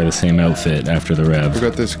all going to wear the same outfit after the rev. We've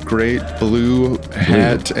got this great blue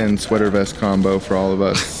hat and sweater vest combo for all of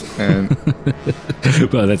us. And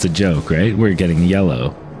well, that's a joke, right? We're getting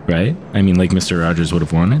yellow, right? I mean, like Mr. Rogers would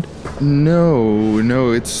have wanted?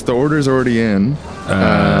 No, it's the order's already in.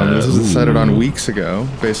 This was decided on weeks ago,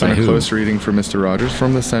 based on a close reading for Mr. Rogers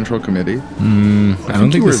from the Central Committee. I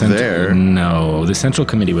don't think you were there. No, the Central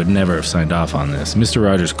Committee would never have signed off on this. Mr.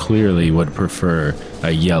 Rogers clearly would prefer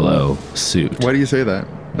a yellow suit. Why do you say that?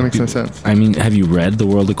 That makes no sense. I mean, have you read The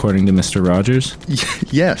World According to Mr. Rogers?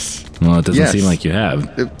 Yes. Well, it doesn't seem like you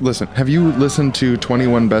have. Listen, have you listened to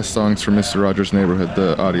 21 Best Songs from Mr. Rogers' Neighborhood,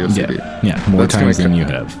 the audio CD? Yeah, more times than you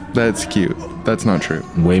have. That's cute. That's not true.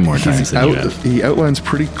 Way more times than you have. He outlines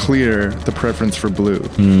pretty clear the preference for blue.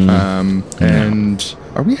 And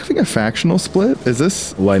are we having a factional split? Is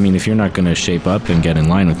this... Well, I mean, if you're not going to shape up and get in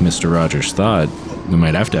line with Mr. Rogers' thought, we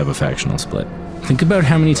might have to have a factional split. Think about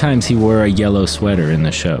how many times he wore a yellow sweater in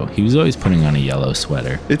the show. He was always putting on a yellow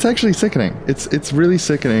sweater. It's actually sickening. It's really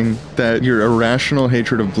sickening that your irrational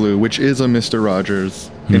hatred of blue, which is a Mr. Rogers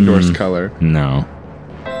endorsed color. No.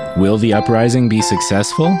 Will the uprising be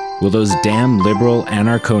successful? Will those damn liberal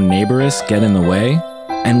anarcho-neighborists get in the way?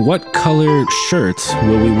 And what color shirts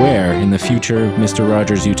will we wear in the future Mr.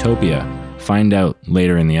 Rogers utopia? Find out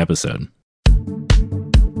later in the episode.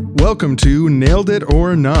 Welcome to Nailed It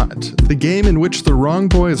or Not, the game in which the wrong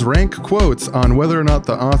boys rank quotes on whether or not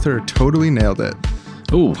the author totally nailed it.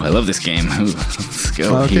 Ooh, I love this game. Ooh, let's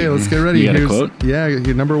go. Okay, let's get ready. You got a quote? Yeah,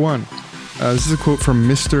 here, number one. This is a quote from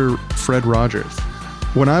Mr. Fred Rogers.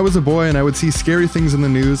 When I was a boy and I would see scary things in the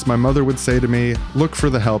news, my mother would say to me, look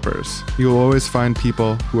for the helpers. You will always find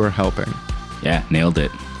people who are helping. Yeah, nailed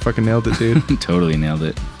it. Fucking nailed it, dude. Totally nailed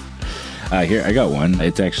it. Here, I got one.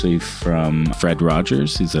 It's actually from Fred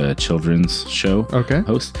Rogers. He's a children's show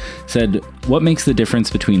host. Said, what makes the difference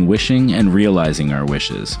between wishing and realizing our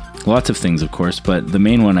wishes? Lots of things, of course, but the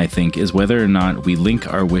main one, I think, is whether or not we link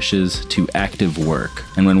our wishes to active work.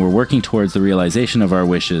 And when we're working towards the realization of our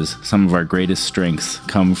wishes, some of our greatest strengths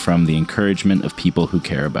come from the encouragement of people who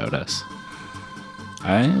care about us.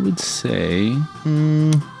 I would say...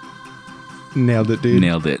 Nailed it, dude.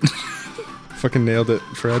 Nailed it. Fucking nailed it,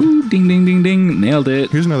 Fred. Ooh, ding, ding, ding, ding. Nailed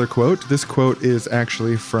it. Here's another quote. This quote is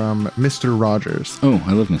actually from Mr. Rogers. Oh,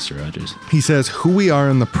 I love Mr. Rogers. He says, who we are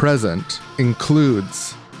in the present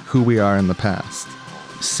includes who we are in the past.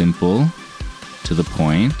 Simple, to the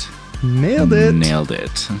point. Nailed it. Nailed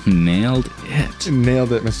it. Nailed it.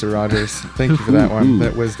 Nailed it, Mr. Rogers. Thank you for that one,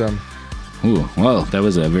 that wisdom. Ooh, well, that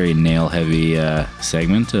was a very nail-heavy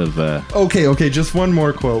segment of... Okay, just one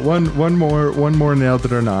more quote. One more nailed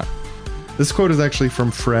it or not. This quote is actually from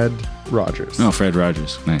Fred Rogers. Oh, Fred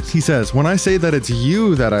Rogers. Nice. He says, when I say that it's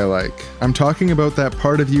you that I like, I'm talking about that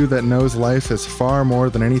part of you that knows life is far more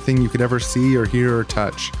than anything you could ever see or hear or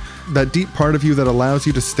touch. That deep part of you that allows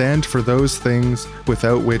you to stand for those things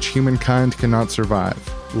without which humankind cannot survive.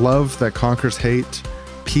 Love that conquers hate,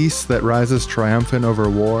 peace that rises triumphant over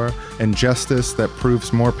war, and justice that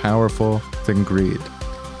proves more powerful than greed.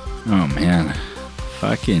 Oh, man.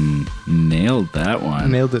 Fucking nailed that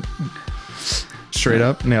one. Nailed it. Straight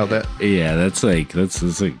up, nailed it. Yeah, that's a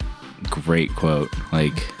great quote.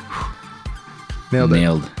 Like, nailed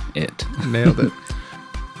it. Nailed it.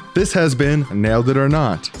 This has been Nailed It or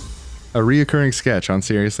Not, a reoccurring sketch on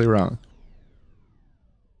Seriously Wrong.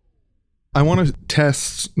 I want to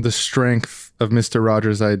test the strength of Mr.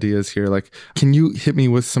 Rogers' ideas here. Like, can you hit me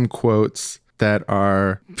with some quotes that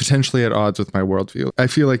are potentially at odds with my worldview? I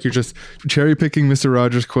feel like you're just cherry picking Mr.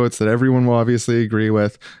 Rogers quotes that everyone will obviously agree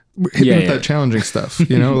with. Hit me with that challenging stuff,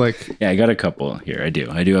 you know, like. Yeah, I got a couple here. I do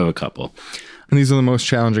have a couple. And these are the most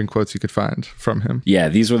challenging quotes you could find from him. Yeah,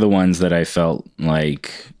 these were the ones that I felt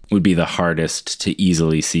like would be the hardest to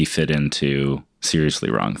easily see fit into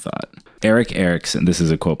Seriously Wrong Thought. Erik Erikson, this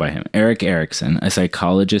is a quote by him. Erik Erikson, a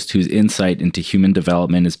psychologist whose insight into human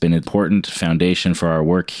development has been an important foundation for our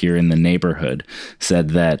work here in the neighborhood, said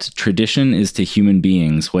that tradition is to human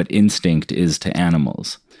beings what instinct is to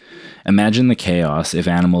animals. Imagine the chaos if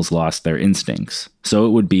animals lost their instincts. So it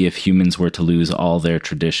would be if humans were to lose all their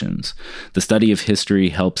traditions. The study of history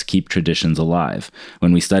helps keep traditions alive.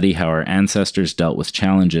 When we study how our ancestors dealt with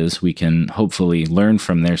challenges, we can hopefully learn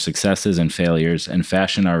from their successes and failures and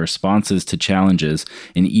fashion our responses to challenges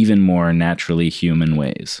in even more naturally human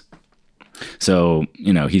ways. So,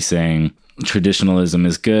 you know, he's saying traditionalism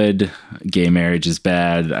is good, gay marriage is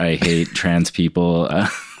bad, I hate trans people.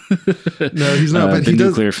 No, he's not. But the he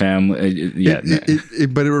nuclear does, family.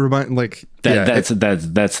 But it reminds like that's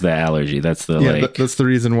the allergy. That's the that's the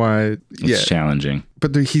reason why. It's challenging.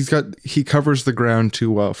 But he covers the ground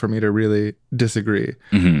too well for me to really disagree.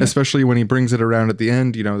 Mm-hmm. Especially when he brings it around at the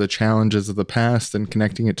end. You know, the challenges of the past and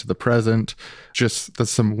connecting it to the present. Just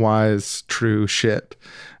that's some wise, true shit.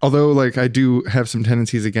 Although, like, I do have some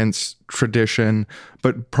tendencies against tradition,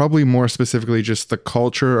 but probably more specifically just the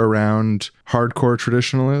culture around hardcore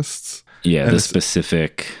traditionalists. Yeah, the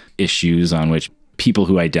specific issues on which people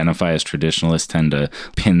who identify as traditionalists tend to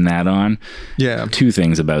pin that on. Yeah. Two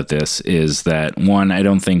things about this is that, one, I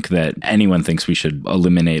don't think that anyone thinks we should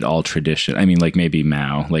eliminate all tradition. I mean, like maybe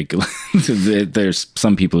Mao, like there's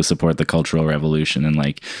some people who support the Cultural Revolution and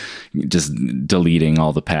like just deleting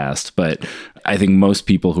all the past. But I think most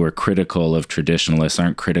people who are critical of traditionalists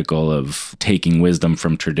aren't critical of taking wisdom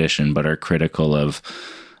from tradition, but are critical of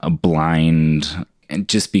a blind. And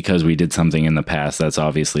just because we did something in the past, that's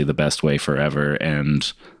obviously the best way forever. And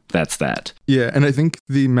that's that. Yeah. And I think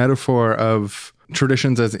the metaphor of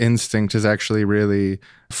traditions as instinct is actually really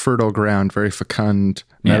fertile ground, very fecund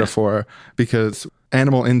metaphor, because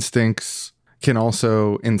animal instincts can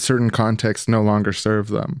also, in certain contexts, no longer serve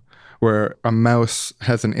them. Where a mouse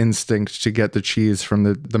has an instinct to get the cheese from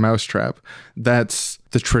the mousetrap. That's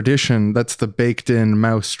the tradition. That's the baked in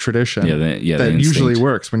mouse tradition. That usually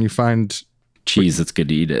works when you find cheese, it's good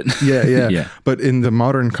to eat it. Yeah. But in the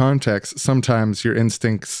modern context, sometimes your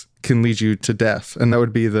instincts can lead you to death. And that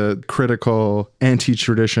would be the critical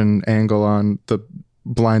anti-tradition angle on the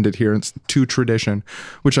blind adherence to tradition,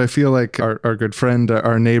 which I feel like our good friend,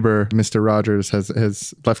 our neighbor, Mr. Rogers,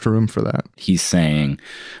 has left room for that. He's saying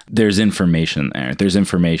there's information there. There's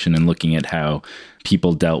information in looking at how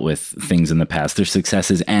people dealt with things in the past, their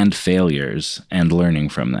successes and failures, and learning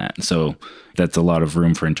from that. So that's a lot of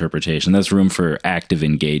room for interpretation. That's room for active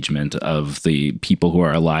engagement of the people who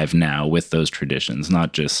are alive now with those traditions,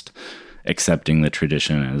 not just accepting the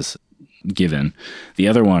tradition as given. The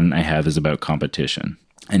other one I have is about competition.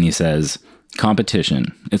 And he says,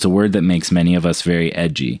 competition, it's a word that makes many of us very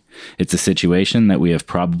edgy. It's a situation that we have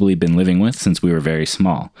probably been living with since we were very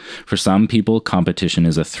small. For some people, competition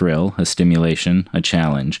is a thrill, a stimulation, a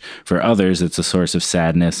challenge. For others, it's a source of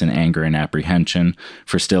sadness and anger and apprehension.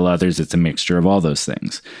 For still others, it's a mixture of all those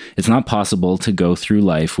things. It's not possible to go through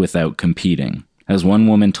life without competing. As one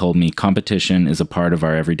woman told me, competition is a part of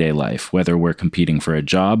our everyday life, whether we're competing for a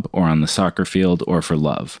job or on the soccer field or for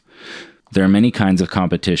love. There are many kinds of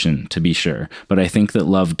competition, to be sure, but I think that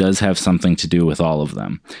love does have something to do with all of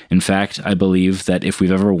them. In fact, I believe that if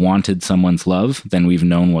we've ever wanted someone's love, then we've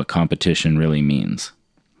known what competition really means.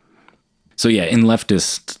 So yeah, in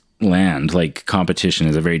leftist land, like, competition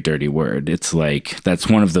is a very dirty word. It's like, that's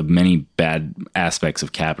one of the many bad aspects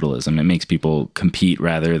of capitalism. It makes people compete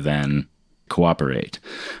rather than cooperate.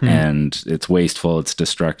 And it's wasteful, it's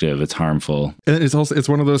destructive, it's harmful. And it's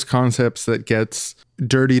one of those concepts that gets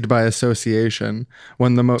dirtied by association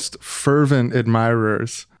when the most fervent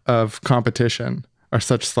admirers of competition are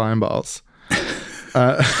such slimeballs.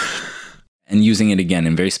 And using it again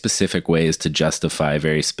in very specific ways to justify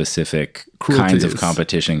very specific kinds of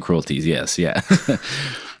competition, cruelties. Yes, yeah.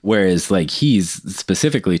 Whereas like he's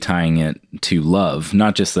specifically tying it to love,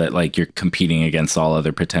 not just that like you're competing against all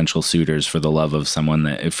other potential suitors for the love of someone,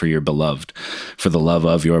 that for your beloved, for the love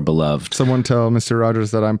of your beloved. Someone tell Mr.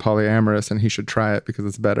 Rogers that I'm polyamorous and he should try it because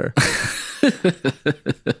it's better.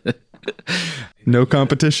 No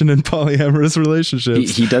competition in polyamorous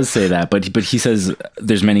relationships. He does say that, but he says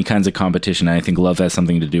there's many kinds of competition. And I think love has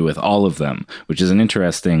something to do with all of them, which is an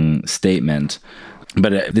interesting statement.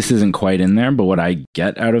 But this isn't quite in there. But what I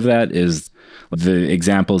get out of that is the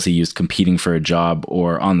examples he used, competing for a job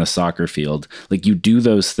or on the soccer field. Like you do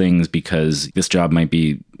those things because this job might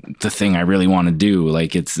be the thing I really want to do.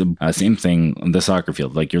 Like it's the same thing on the soccer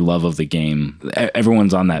field, like your love of the game.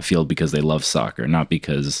 Everyone's on that field because they love soccer, not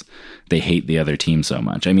because they hate the other team so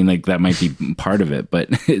much. I mean, like that might be part of it, but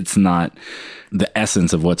it's not the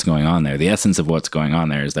essence of what's going on there. The essence of what's going on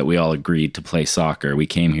there is that we all agreed to play soccer. We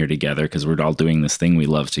came here together because we're all doing this thing we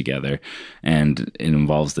love together. And it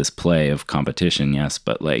involves this play of competition, yes,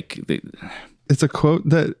 but like... It's a quote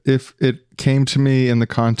that if it came to me in the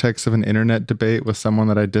context of an internet debate with someone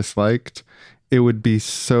that I disliked, it would be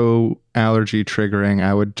so allergy triggering.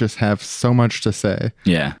 I would just have so much to say.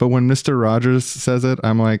 Yeah. But when Mr. Rogers says it,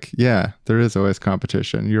 I'm like, yeah, there is always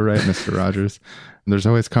competition. You're right, Mr. Rogers. There's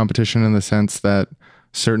always competition in the sense that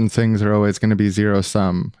certain things are always going to be zero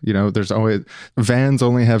sum. You know, there's always... Vans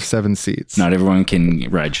only have 7 seats. Not everyone can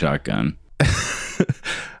ride shotgun.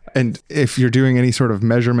 And if you're doing any sort of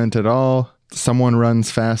measurement at all... Someone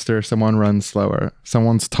runs faster, someone runs slower.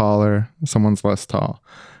 Someone's taller, someone's less tall.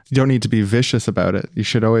 You don't need to be vicious about it. You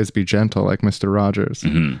should always be gentle like Mr. Rogers.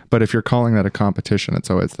 Mm-hmm. But if you're calling that a competition, it's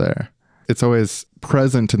always there. It's always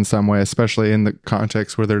present in some way, especially in the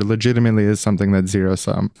context where there legitimately is something that's zero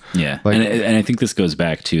sum. Yeah. Like, and I think this goes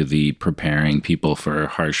back to the preparing people for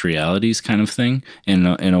harsh realities kind of thing. In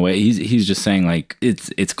a way, he's just saying like,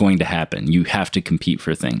 it's going to happen. You have to compete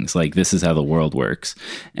for things. Like this is how the world works.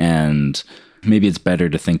 And maybe it's better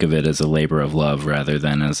to think of it as a labor of love rather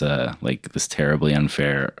than as a like this terribly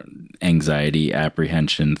unfair anxiety,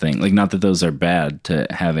 apprehension thing. Like not that those are bad to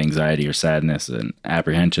have anxiety or sadness and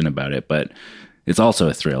apprehension about it, but it's also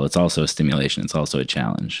a thrill. It's also a stimulation. It's also a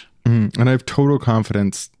challenge. And I have total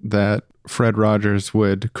confidence that Fred Rogers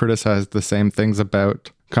would criticize the same things about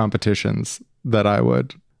competitions that I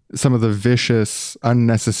would. Some of the vicious,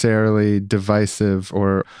 unnecessarily divisive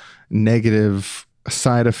or negative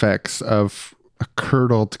side effects of a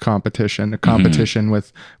curdled competition, a competition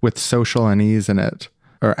with social unease in it,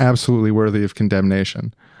 are absolutely worthy of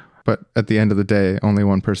condemnation. But at the end of the day, only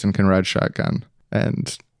one person can ride shotgun.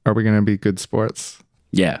 And are we going to be good sports?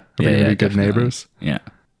 Yeah. Are we going to be good neighbors? Yeah.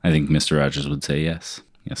 I think Mr. Rogers would say yes.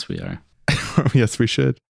 Yes, we are. Yes, we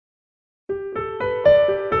should.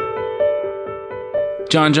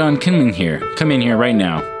 John, come in here. Come in here right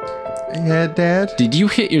now. Yeah, Dad? Did you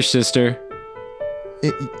hit your sister?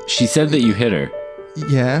 She said that you hit her.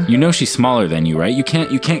 Yeah. You know she's smaller than you, right? You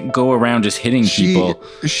can't go around just hitting people.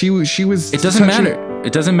 She was. It doesn't matter.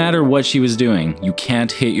 It doesn't matter what she was doing. You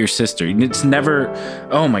can't hit your sister. It's never.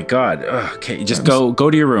 Oh my God. Ugh, okay, just go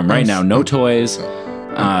to your room right now. No toys.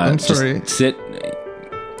 I'm sorry. Just sit.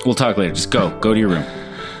 We'll talk later. Just go to your room.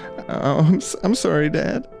 Oh, I'm sorry,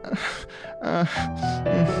 Dad.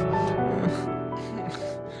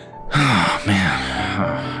 Oh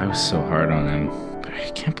man, I was so hard on him. I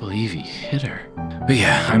can't believe he hit her. But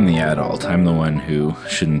yeah, I'm the adult. I'm the one who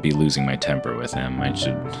shouldn't be losing my temper with him. I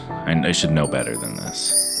should know better than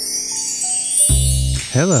this.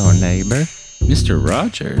 Hello, neighbor. Mr.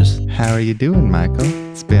 Rogers? How are you doing, Michael?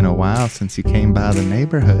 It's been a while since you came by the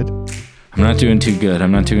neighborhood. I'm not doing too good.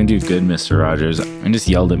 Mr. Rogers. I just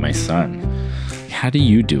yelled at my son. How do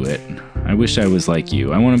you do it? I wish I was like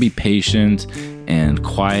you. I want to be patient and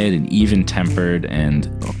quiet and even-tempered and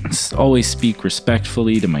always speak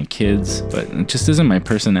respectfully to my kids, but it just isn't my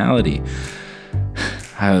personality.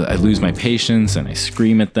 I lose my patience and I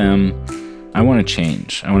scream at them. I want to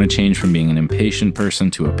change. I want to change from being an impatient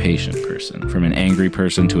person to a patient person, from an angry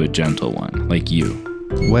person to a gentle one, like you.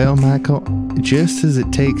 Well, Michael, just as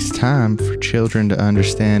it takes time for children to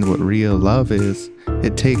understand what real love is,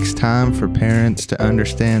 it takes time for parents to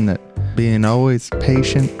understand that being always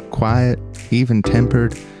patient, quiet,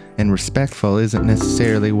 even-tempered, and respectful isn't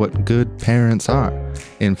necessarily what good parents are.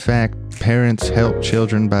 In fact, parents help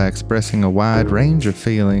children by expressing a wide range of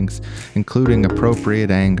feelings, including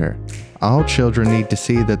appropriate anger. All children need to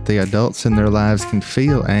see that the adults in their lives can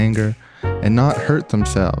feel anger and not hurt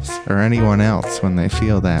themselves or anyone else when they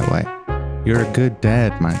feel that way. You're a good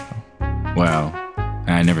dad, Michael. Wow.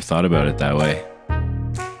 I never thought about it that way.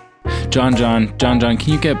 John,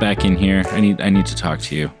 can you get back in here? I need to talk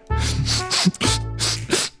to you.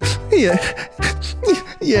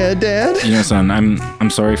 Yeah, Dad. You know, son, I'm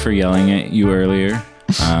sorry for yelling at you earlier.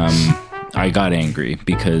 I got angry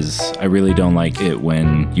because I really don't like it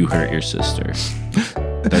when you hurt your sister.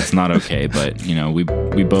 That's not okay, but you know, we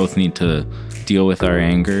both need to deal with our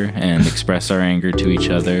anger and express our anger to each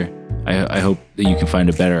other. I hope that you can find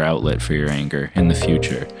a better outlet for your anger in the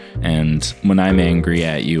future. And when I'm angry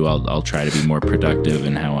at you, I'll try to be more productive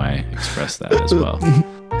in how I express that as well.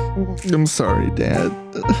 I'm sorry, Dad.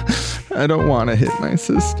 I don't want to hit my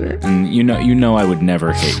sister. And you know I would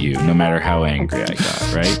never hit you, no matter how angry I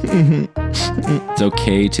got, right? It's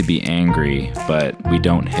okay to be angry, but we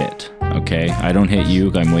don't hit, okay? I don't hit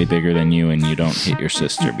you, I'm way bigger than you, and you don't hit your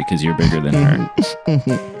sister because you're bigger than her.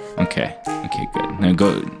 Okay, good. Now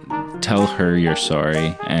go tell her you're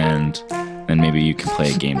sorry, and then maybe you can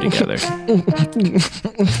play a game together.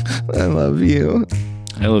 I love you.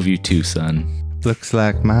 I love you too, son. Looks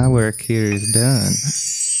like my work here is done.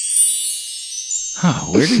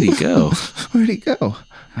 Oh, where did he go? Where'd he go?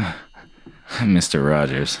 Mr.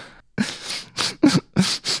 Rogers.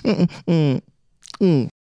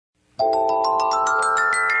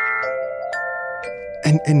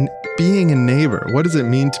 And being a neighbor, what does it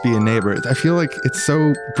mean to be a neighbor? I feel like it's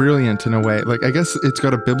so brilliant in a way. Like, I guess it's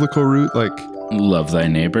got a biblical root, like love thy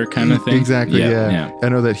neighbor kind of thing. Exactly, yeah. I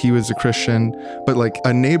know that he was a Christian, but like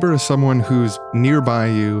a neighbor is someone who's nearby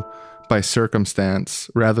you by circumstance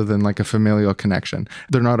rather than like a familial connection.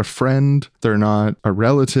 They're not a friend, they're not a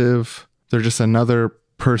relative, they're just another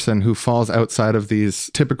person who falls outside of these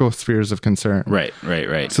typical spheres of concern. Right.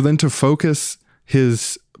 So then to focus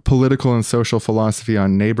his political and social philosophy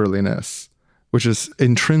on neighborliness, which is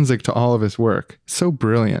intrinsic to all of his work, so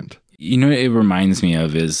brilliant. You know what it reminds me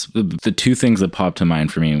of is the two things that pop to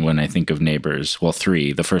mind for me when I think of neighbors. Well,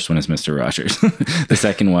 three. The first one is Mr. Rogers. The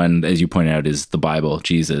second one, as you pointed out, is the Bible,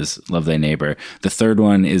 Jesus, love thy neighbor. The third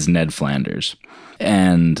one is Ned Flanders.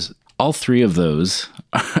 And all three of those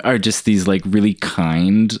are just these like really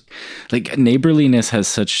kind, like neighborliness has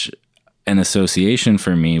such an association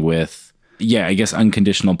for me with, I guess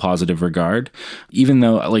unconditional positive regard, even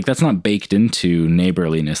though like that's not baked into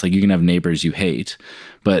neighborliness. Like you can have neighbors you hate,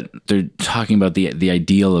 but they're talking about the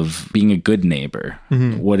ideal of being a good neighbor,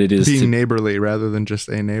 what it is being neighborly rather than just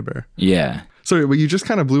a neighbor. Yeah. Sorry, but you just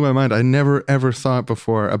kind of blew my mind. I never ever thought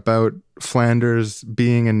before about Flanders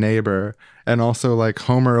being a neighbor, and also like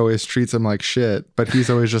Homer always treats him like shit, but he's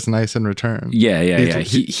always just nice in return. Yeah.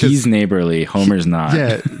 He's neighborly. Homer's not.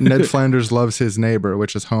 Yeah, Ned Flanders loves his neighbor,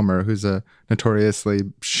 which is Homer, who's a notoriously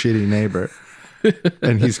shitty neighbor.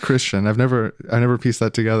 And he's Christian. I never pieced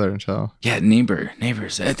that together until. Yeah,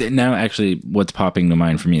 neighbors. Now, actually, what's popping to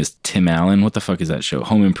mind for me is Tim Allen. What the fuck is that show?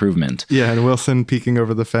 Home Improvement. Yeah, and Wilson peeking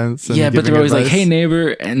over the fence. And but they're always advice. like, "Hey,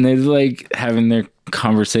 neighbor," and they're like having their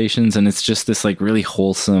conversations, and it's just this like really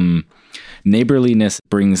wholesome. Neighborliness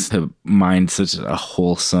brings to mind such a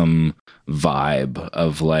wholesome vibe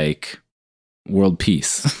of like world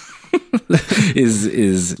peace.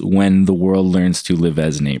 is when the world learns to live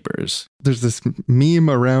as neighbors. There's this meme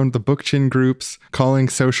around the Bookchin groups calling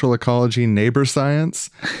social ecology neighbor science,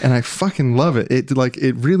 and I fucking love it.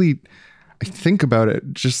 It really, I think about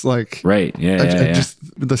it just like right. Yeah. Just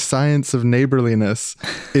the science of neighborliness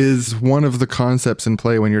is one of the concepts in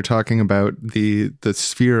play when you're talking about the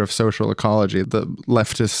sphere of social ecology, the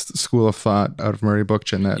leftist school of thought out of Murray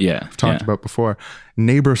Bookchin that I've talked about before.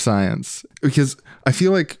 Neighbor science, because I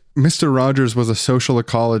feel like Mr. Rogers was a social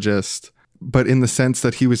ecologist, but in the sense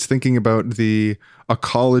that he was thinking about the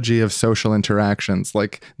ecology of social interactions,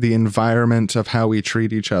 like the environment of how we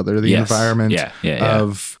treat each other, the environment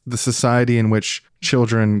of the society in which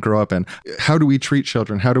children grow up in. How do we treat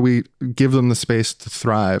children? How do we give them the space to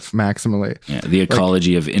thrive maximally? Yeah, the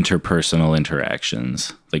ecology of interpersonal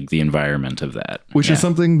interactions, like the environment of that. Which is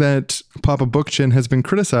something that Papa Bookchin has been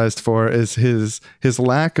criticized for, is his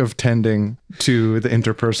lack of tending to the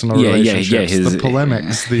interpersonal relationships, the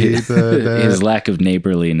polemics, his lack of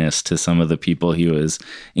neighborliness to some of the people he was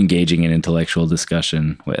engaging in intellectual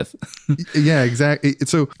discussion with. Yeah, exactly.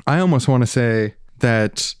 So I almost want to say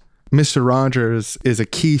that Mr. Rogers is a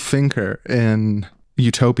key thinker in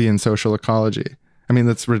utopian social ecology. I mean,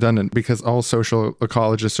 that's redundant because all social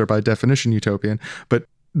ecologists are by definition utopian, but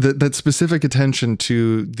that specific attention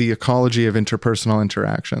to the ecology of interpersonal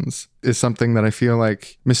interactions is something that I feel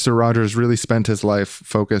like Mr. Rogers really spent his life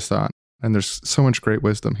focused on. And there's so much great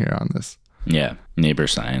wisdom here on this. Yeah, neighbor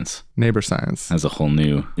science. Neighbor science has a whole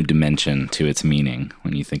new dimension to its meaning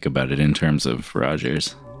when you think about it in terms of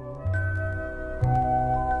Rogers.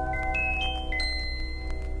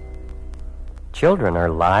 Children are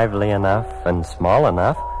lively enough and small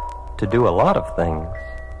enough to do a lot of things,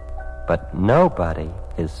 but nobody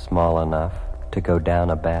is small enough to go down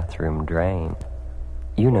a bathroom drain.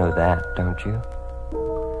 You know that, don't you?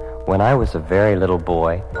 When I was a very little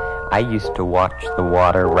boy, I used to watch the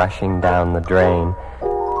water rushing down the drain,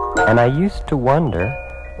 and I used to wonder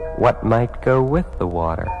what might go with the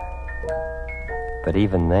water. But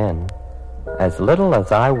even then, as little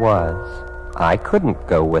as I was, I couldn't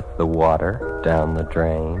go with the water down the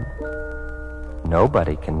drain.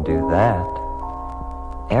 Nobody can do that.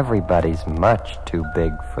 Everybody's much too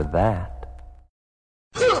big for that.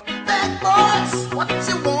 Bad boys, what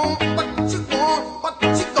you want, what you want, what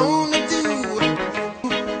you gonna do?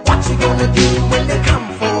 What you gonna do when they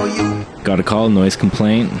come for you? Got a call, noise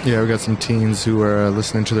complaint. Yeah, we got some teens who are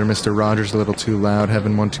listening to their Mr. Rogers a little too loud,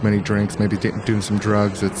 having one too many drinks, maybe doing some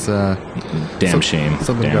drugs. It's damn shame.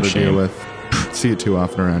 Something Damn got to shame. deal with. See it too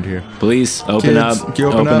often around here. Please open Kids, up. can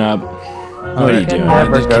you open up? What are you doing?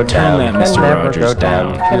 Turn that Mr. Rogers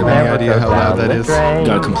down. Do you have any idea how loud that is?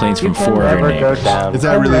 Got complaints from 4 of your neighbors. Is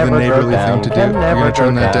that really the neighborly thing to do? You're gonna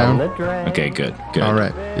turn that down? Okay, good. All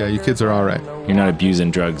right. Yeah, you kids are all right. You're not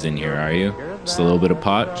abusing drugs in here, are you? Just a little bit of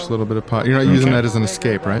pot? Just a little bit of pot. You're not using that as an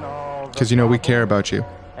escape, right? Because we care about you.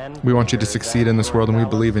 We want you to succeed in this world, and we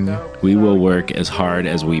believe in you. We will work as hard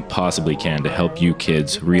as we possibly can to help you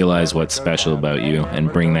kids realize what's special about you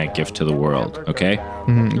and bring that gift to the world, okay?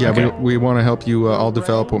 Mm-hmm. Yeah, okay. we want to help you all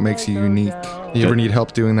develop what makes you unique. If you ever need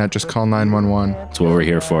help doing that, just call 911. That's what we're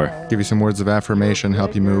here for. Give you some words of affirmation,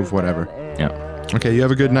 help you move, whatever. Yeah. Okay, you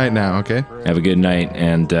have a good night now, okay? Have a good night,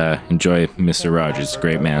 and enjoy Mr. Rogers.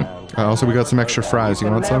 Great man. Also, we got some extra fries. You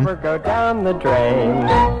want some? Never go down the drain.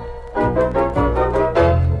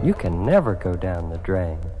 You can never go down the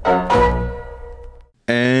drain.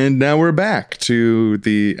 And now we're back to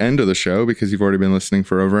the end of the show because you've already been listening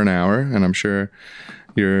for over an hour, and I'm sure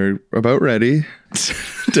you're about ready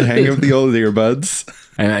to hang up the old earbuds.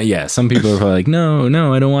 Yeah, some people are probably like, no,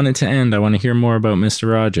 I don't want it to end. I want to hear more about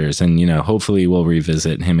Mr. Rogers. And, hopefully we'll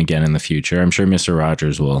revisit him again in the future. I'm sure Mr.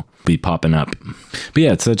 Rogers will be popping up. But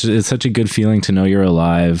yeah, it's such a good feeling to know you're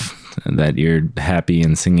alive, that you're happy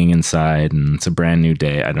and singing inside, and it's a brand new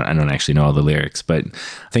day. I don't actually know all the lyrics, but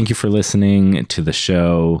thank you for listening to the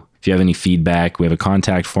show. If you have any feedback, we have a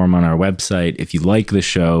contact form on our website. If you like the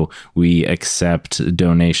show, we accept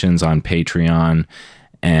donations on Patreon.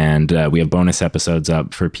 And we have bonus episodes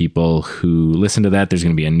up for people who listen to that. There's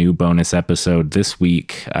going to be a new bonus episode this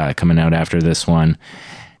week coming out after this one.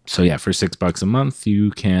 So yeah, for $6 a month,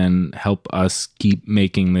 you can help us keep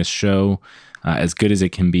making this show as good as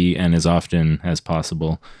it can be and as often as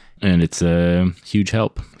possible. And it's a huge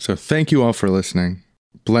help. So thank you all for listening.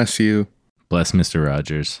 Bless you. Bless Mr.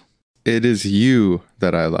 Rogers. It is you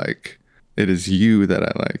that I like. It is you that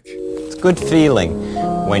I like. It's a good feeling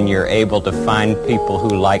when you're able to find people who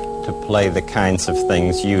like to play the kinds of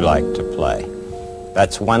things you like to play.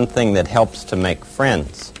 That's one thing that helps to make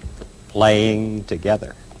friends, playing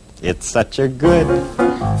together. It's such a good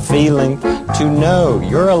feeling to know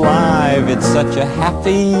you're alive. It's such a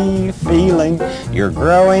happy feeling. You're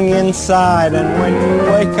growing inside, and when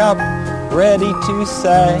you wake up ready to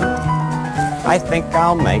say, I think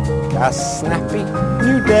I'll make a snappy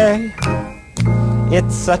new day.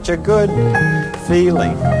 It's such a good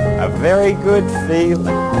feeling, a very good feeling,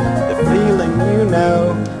 the feeling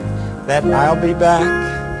that I'll be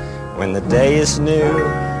back when the day is new,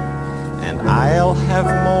 and I'll have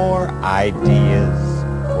more ideas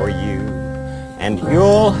for you, and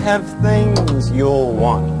you'll have things you'll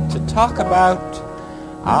want to talk about.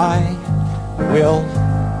 I will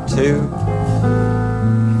too.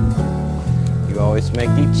 You always make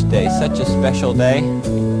each day such a special day.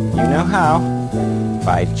 You know how?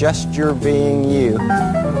 By just your being you.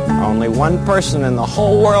 Only one person in the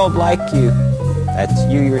whole world like you. That's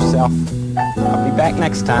you yourself. I'll be back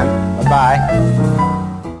next time. Bye-bye.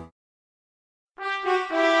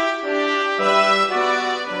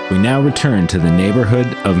 We now return to the neighborhood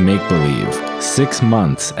of make-believe, 6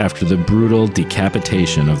 months after the brutal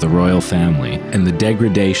decapitation of the royal family and the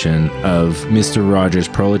degradation of Mr. Rogers'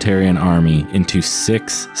 proletarian army into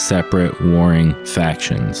 6 separate warring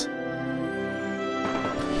factions.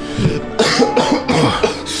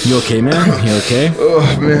 You okay, man? You okay?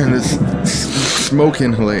 Oh, man, this smoke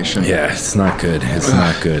inhalation. Yeah, it's not good. It's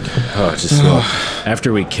not good. Oh, just well,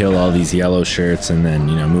 after we kill all these yellow shirts and then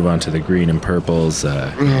move on to the green and purples,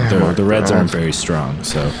 the reds aren't very strong.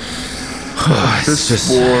 So this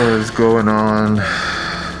war is going on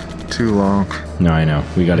too long. No, I know.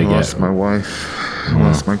 We got to I lost my wife. I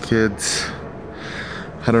lost my kids.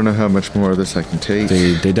 I don't know how much more of this I can take.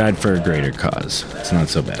 They died for a greater cause. It's not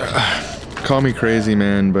so bad. Call me crazy,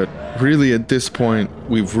 man, but really at this point,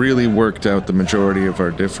 we've really worked out the majority of our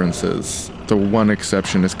differences. The one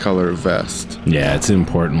exception is color of vest. Yeah, it's an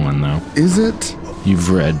important one, though. Is it? You've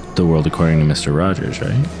read The World According to Mr. Rogers,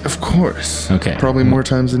 right? Of course. Okay. Probably more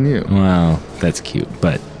times than you. Well, that's cute.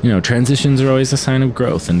 But, transitions are always a sign of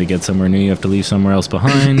growth. And to get somewhere new, you have to leave somewhere else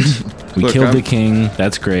behind. We killed the king.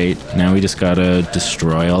 That's great. Now we just gotta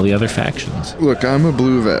destroy all the other factions. Look, I'm a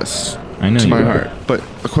blue vest. I know to you my are. heart. But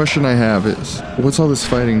the question I have is, what's all this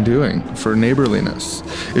fighting doing for neighborliness?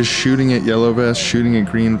 Is shooting at yellow vests, shooting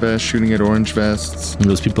at green vests, shooting at orange vests?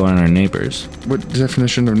 Those people aren't our neighbors. What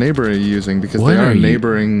definition of neighbor are you using? Because What they are are you-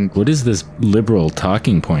 neighboring. What is this liberal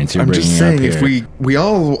talking points you're I'm bringing just saying, up if here? we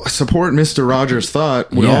all support Mr. Rogers'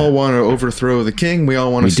 thought, we Yeah. all want to overthrow the king. We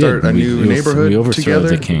all want We to start did. a new neighborhood We overthrew together.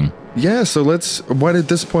 the king. Yeah, so let's. What at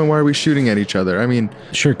this point? Why are we shooting at each other? I mean,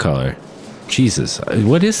 Shirt color. Jesus,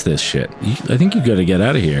 what is this shit? I think you got to get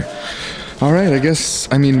out of here. all right. I guess.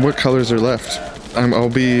 I mean, what colors are left? I'll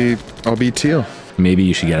be teal. Maybe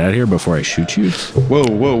you should get out of here before I shoot you.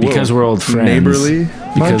 Whoa. Because we're old friends. Neighborly.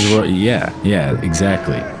 Because much? we're yeah,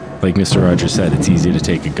 exactly. Like Mr. Rogers said, it's easy to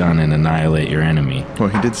take a gun and annihilate your enemy. Well,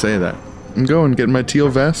 he did say that. I'm going, getting my teal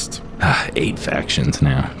vest. 8 factions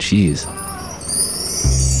now. Jeez.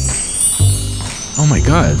 Oh my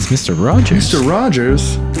God, it's Mr. Rogers. Mr.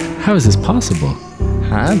 Rogers? How is this possible?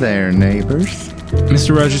 Hi there, neighbors.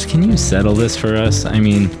 Mr. Rogers, can you settle this for us? I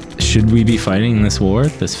mean, should we be fighting this war,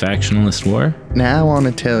 this factionalist war? Now I want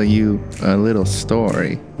to tell you a little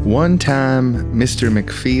story. One time, Mr.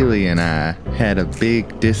 McFeely and I had a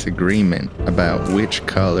big disagreement about which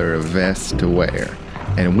color of vest to wear.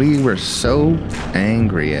 And we were so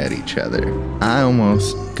angry at each other, I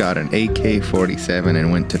almost got an AK-47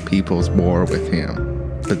 and went to People's War with him.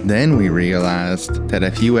 But then we realized that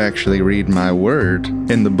if you actually read my word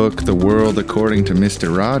in the book The World According to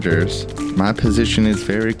Mr. Rogers, my position is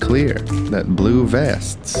very clear that blue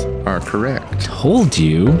vests are correct. Told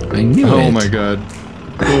you. I knew it. Oh my God.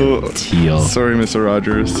 Teal. Sorry, Mr.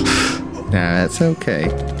 Rogers. Nah, that's okay.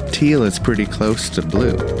 Teal is pretty close to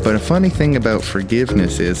blue. But a funny thing about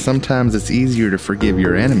forgiveness is sometimes it's easier to forgive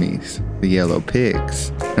your enemies, the yellow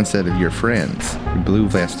pigs, instead of your friends, your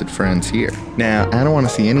blue-vested friends here. Now, I don't want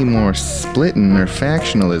to see any more splitting or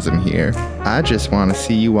factionalism here. I just want to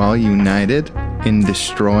see you all united in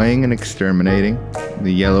destroying and exterminating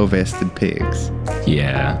the yellow-vested pigs.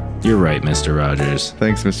 Yeah, you're right, Mr. Rogers.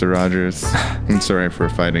 Thanks, Mr. Rogers. I'm sorry for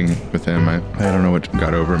fighting with him. I don't know what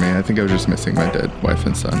got over me. I think I was just missing my dead wife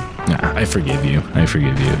and son. Nah, I forgive you. I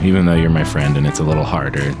forgive you. Even though you're my friend and it's a little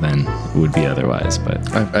harder than it would be otherwise, but...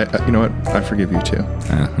 I you know what? I forgive you too.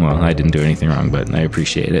 Well, I didn't do anything wrong, but I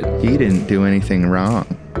appreciate it. He didn't do anything wrong.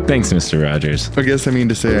 Thanks, Mr. Rogers. I guess I mean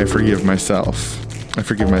to say I forgive myself. I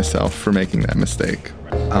forgive myself for making that mistake.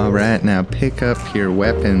 All right, now pick up your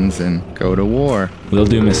weapons and go to war. Will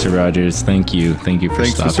do, Mr. Rogers. Thank you. Thank you for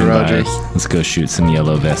Thanks, stopping Mr. by. Rogers. Let's go shoot some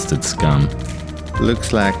yellow-vested scum.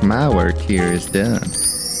 Looks like my work here is done.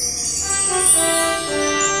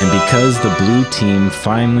 And because the blue team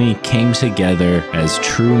finally came together as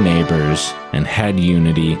true neighbors and had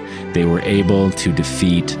unity, they were able to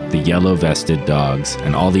defeat the yellow-vested dogs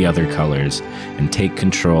and all the other colors and take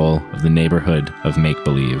control of the neighborhood of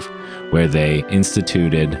Make-Believe, where they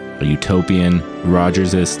instituted a utopian,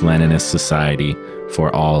 Rogersist, Leninist society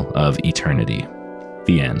for all of eternity.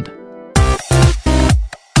 The end.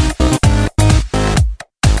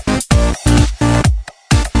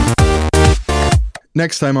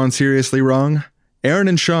 Next time on Seriously Wrong, Aaron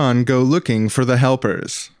and Sean go looking for the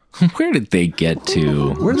helpers. Where did they get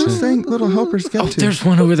to? Where do those little helpers get to? There's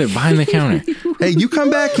one over there behind the counter. Hey, you come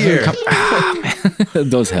back here.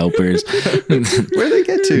 Those helpers. Where they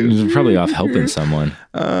get to? They're probably off helping someone.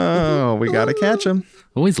 Oh, we gotta catch them.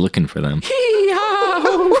 Always looking for them.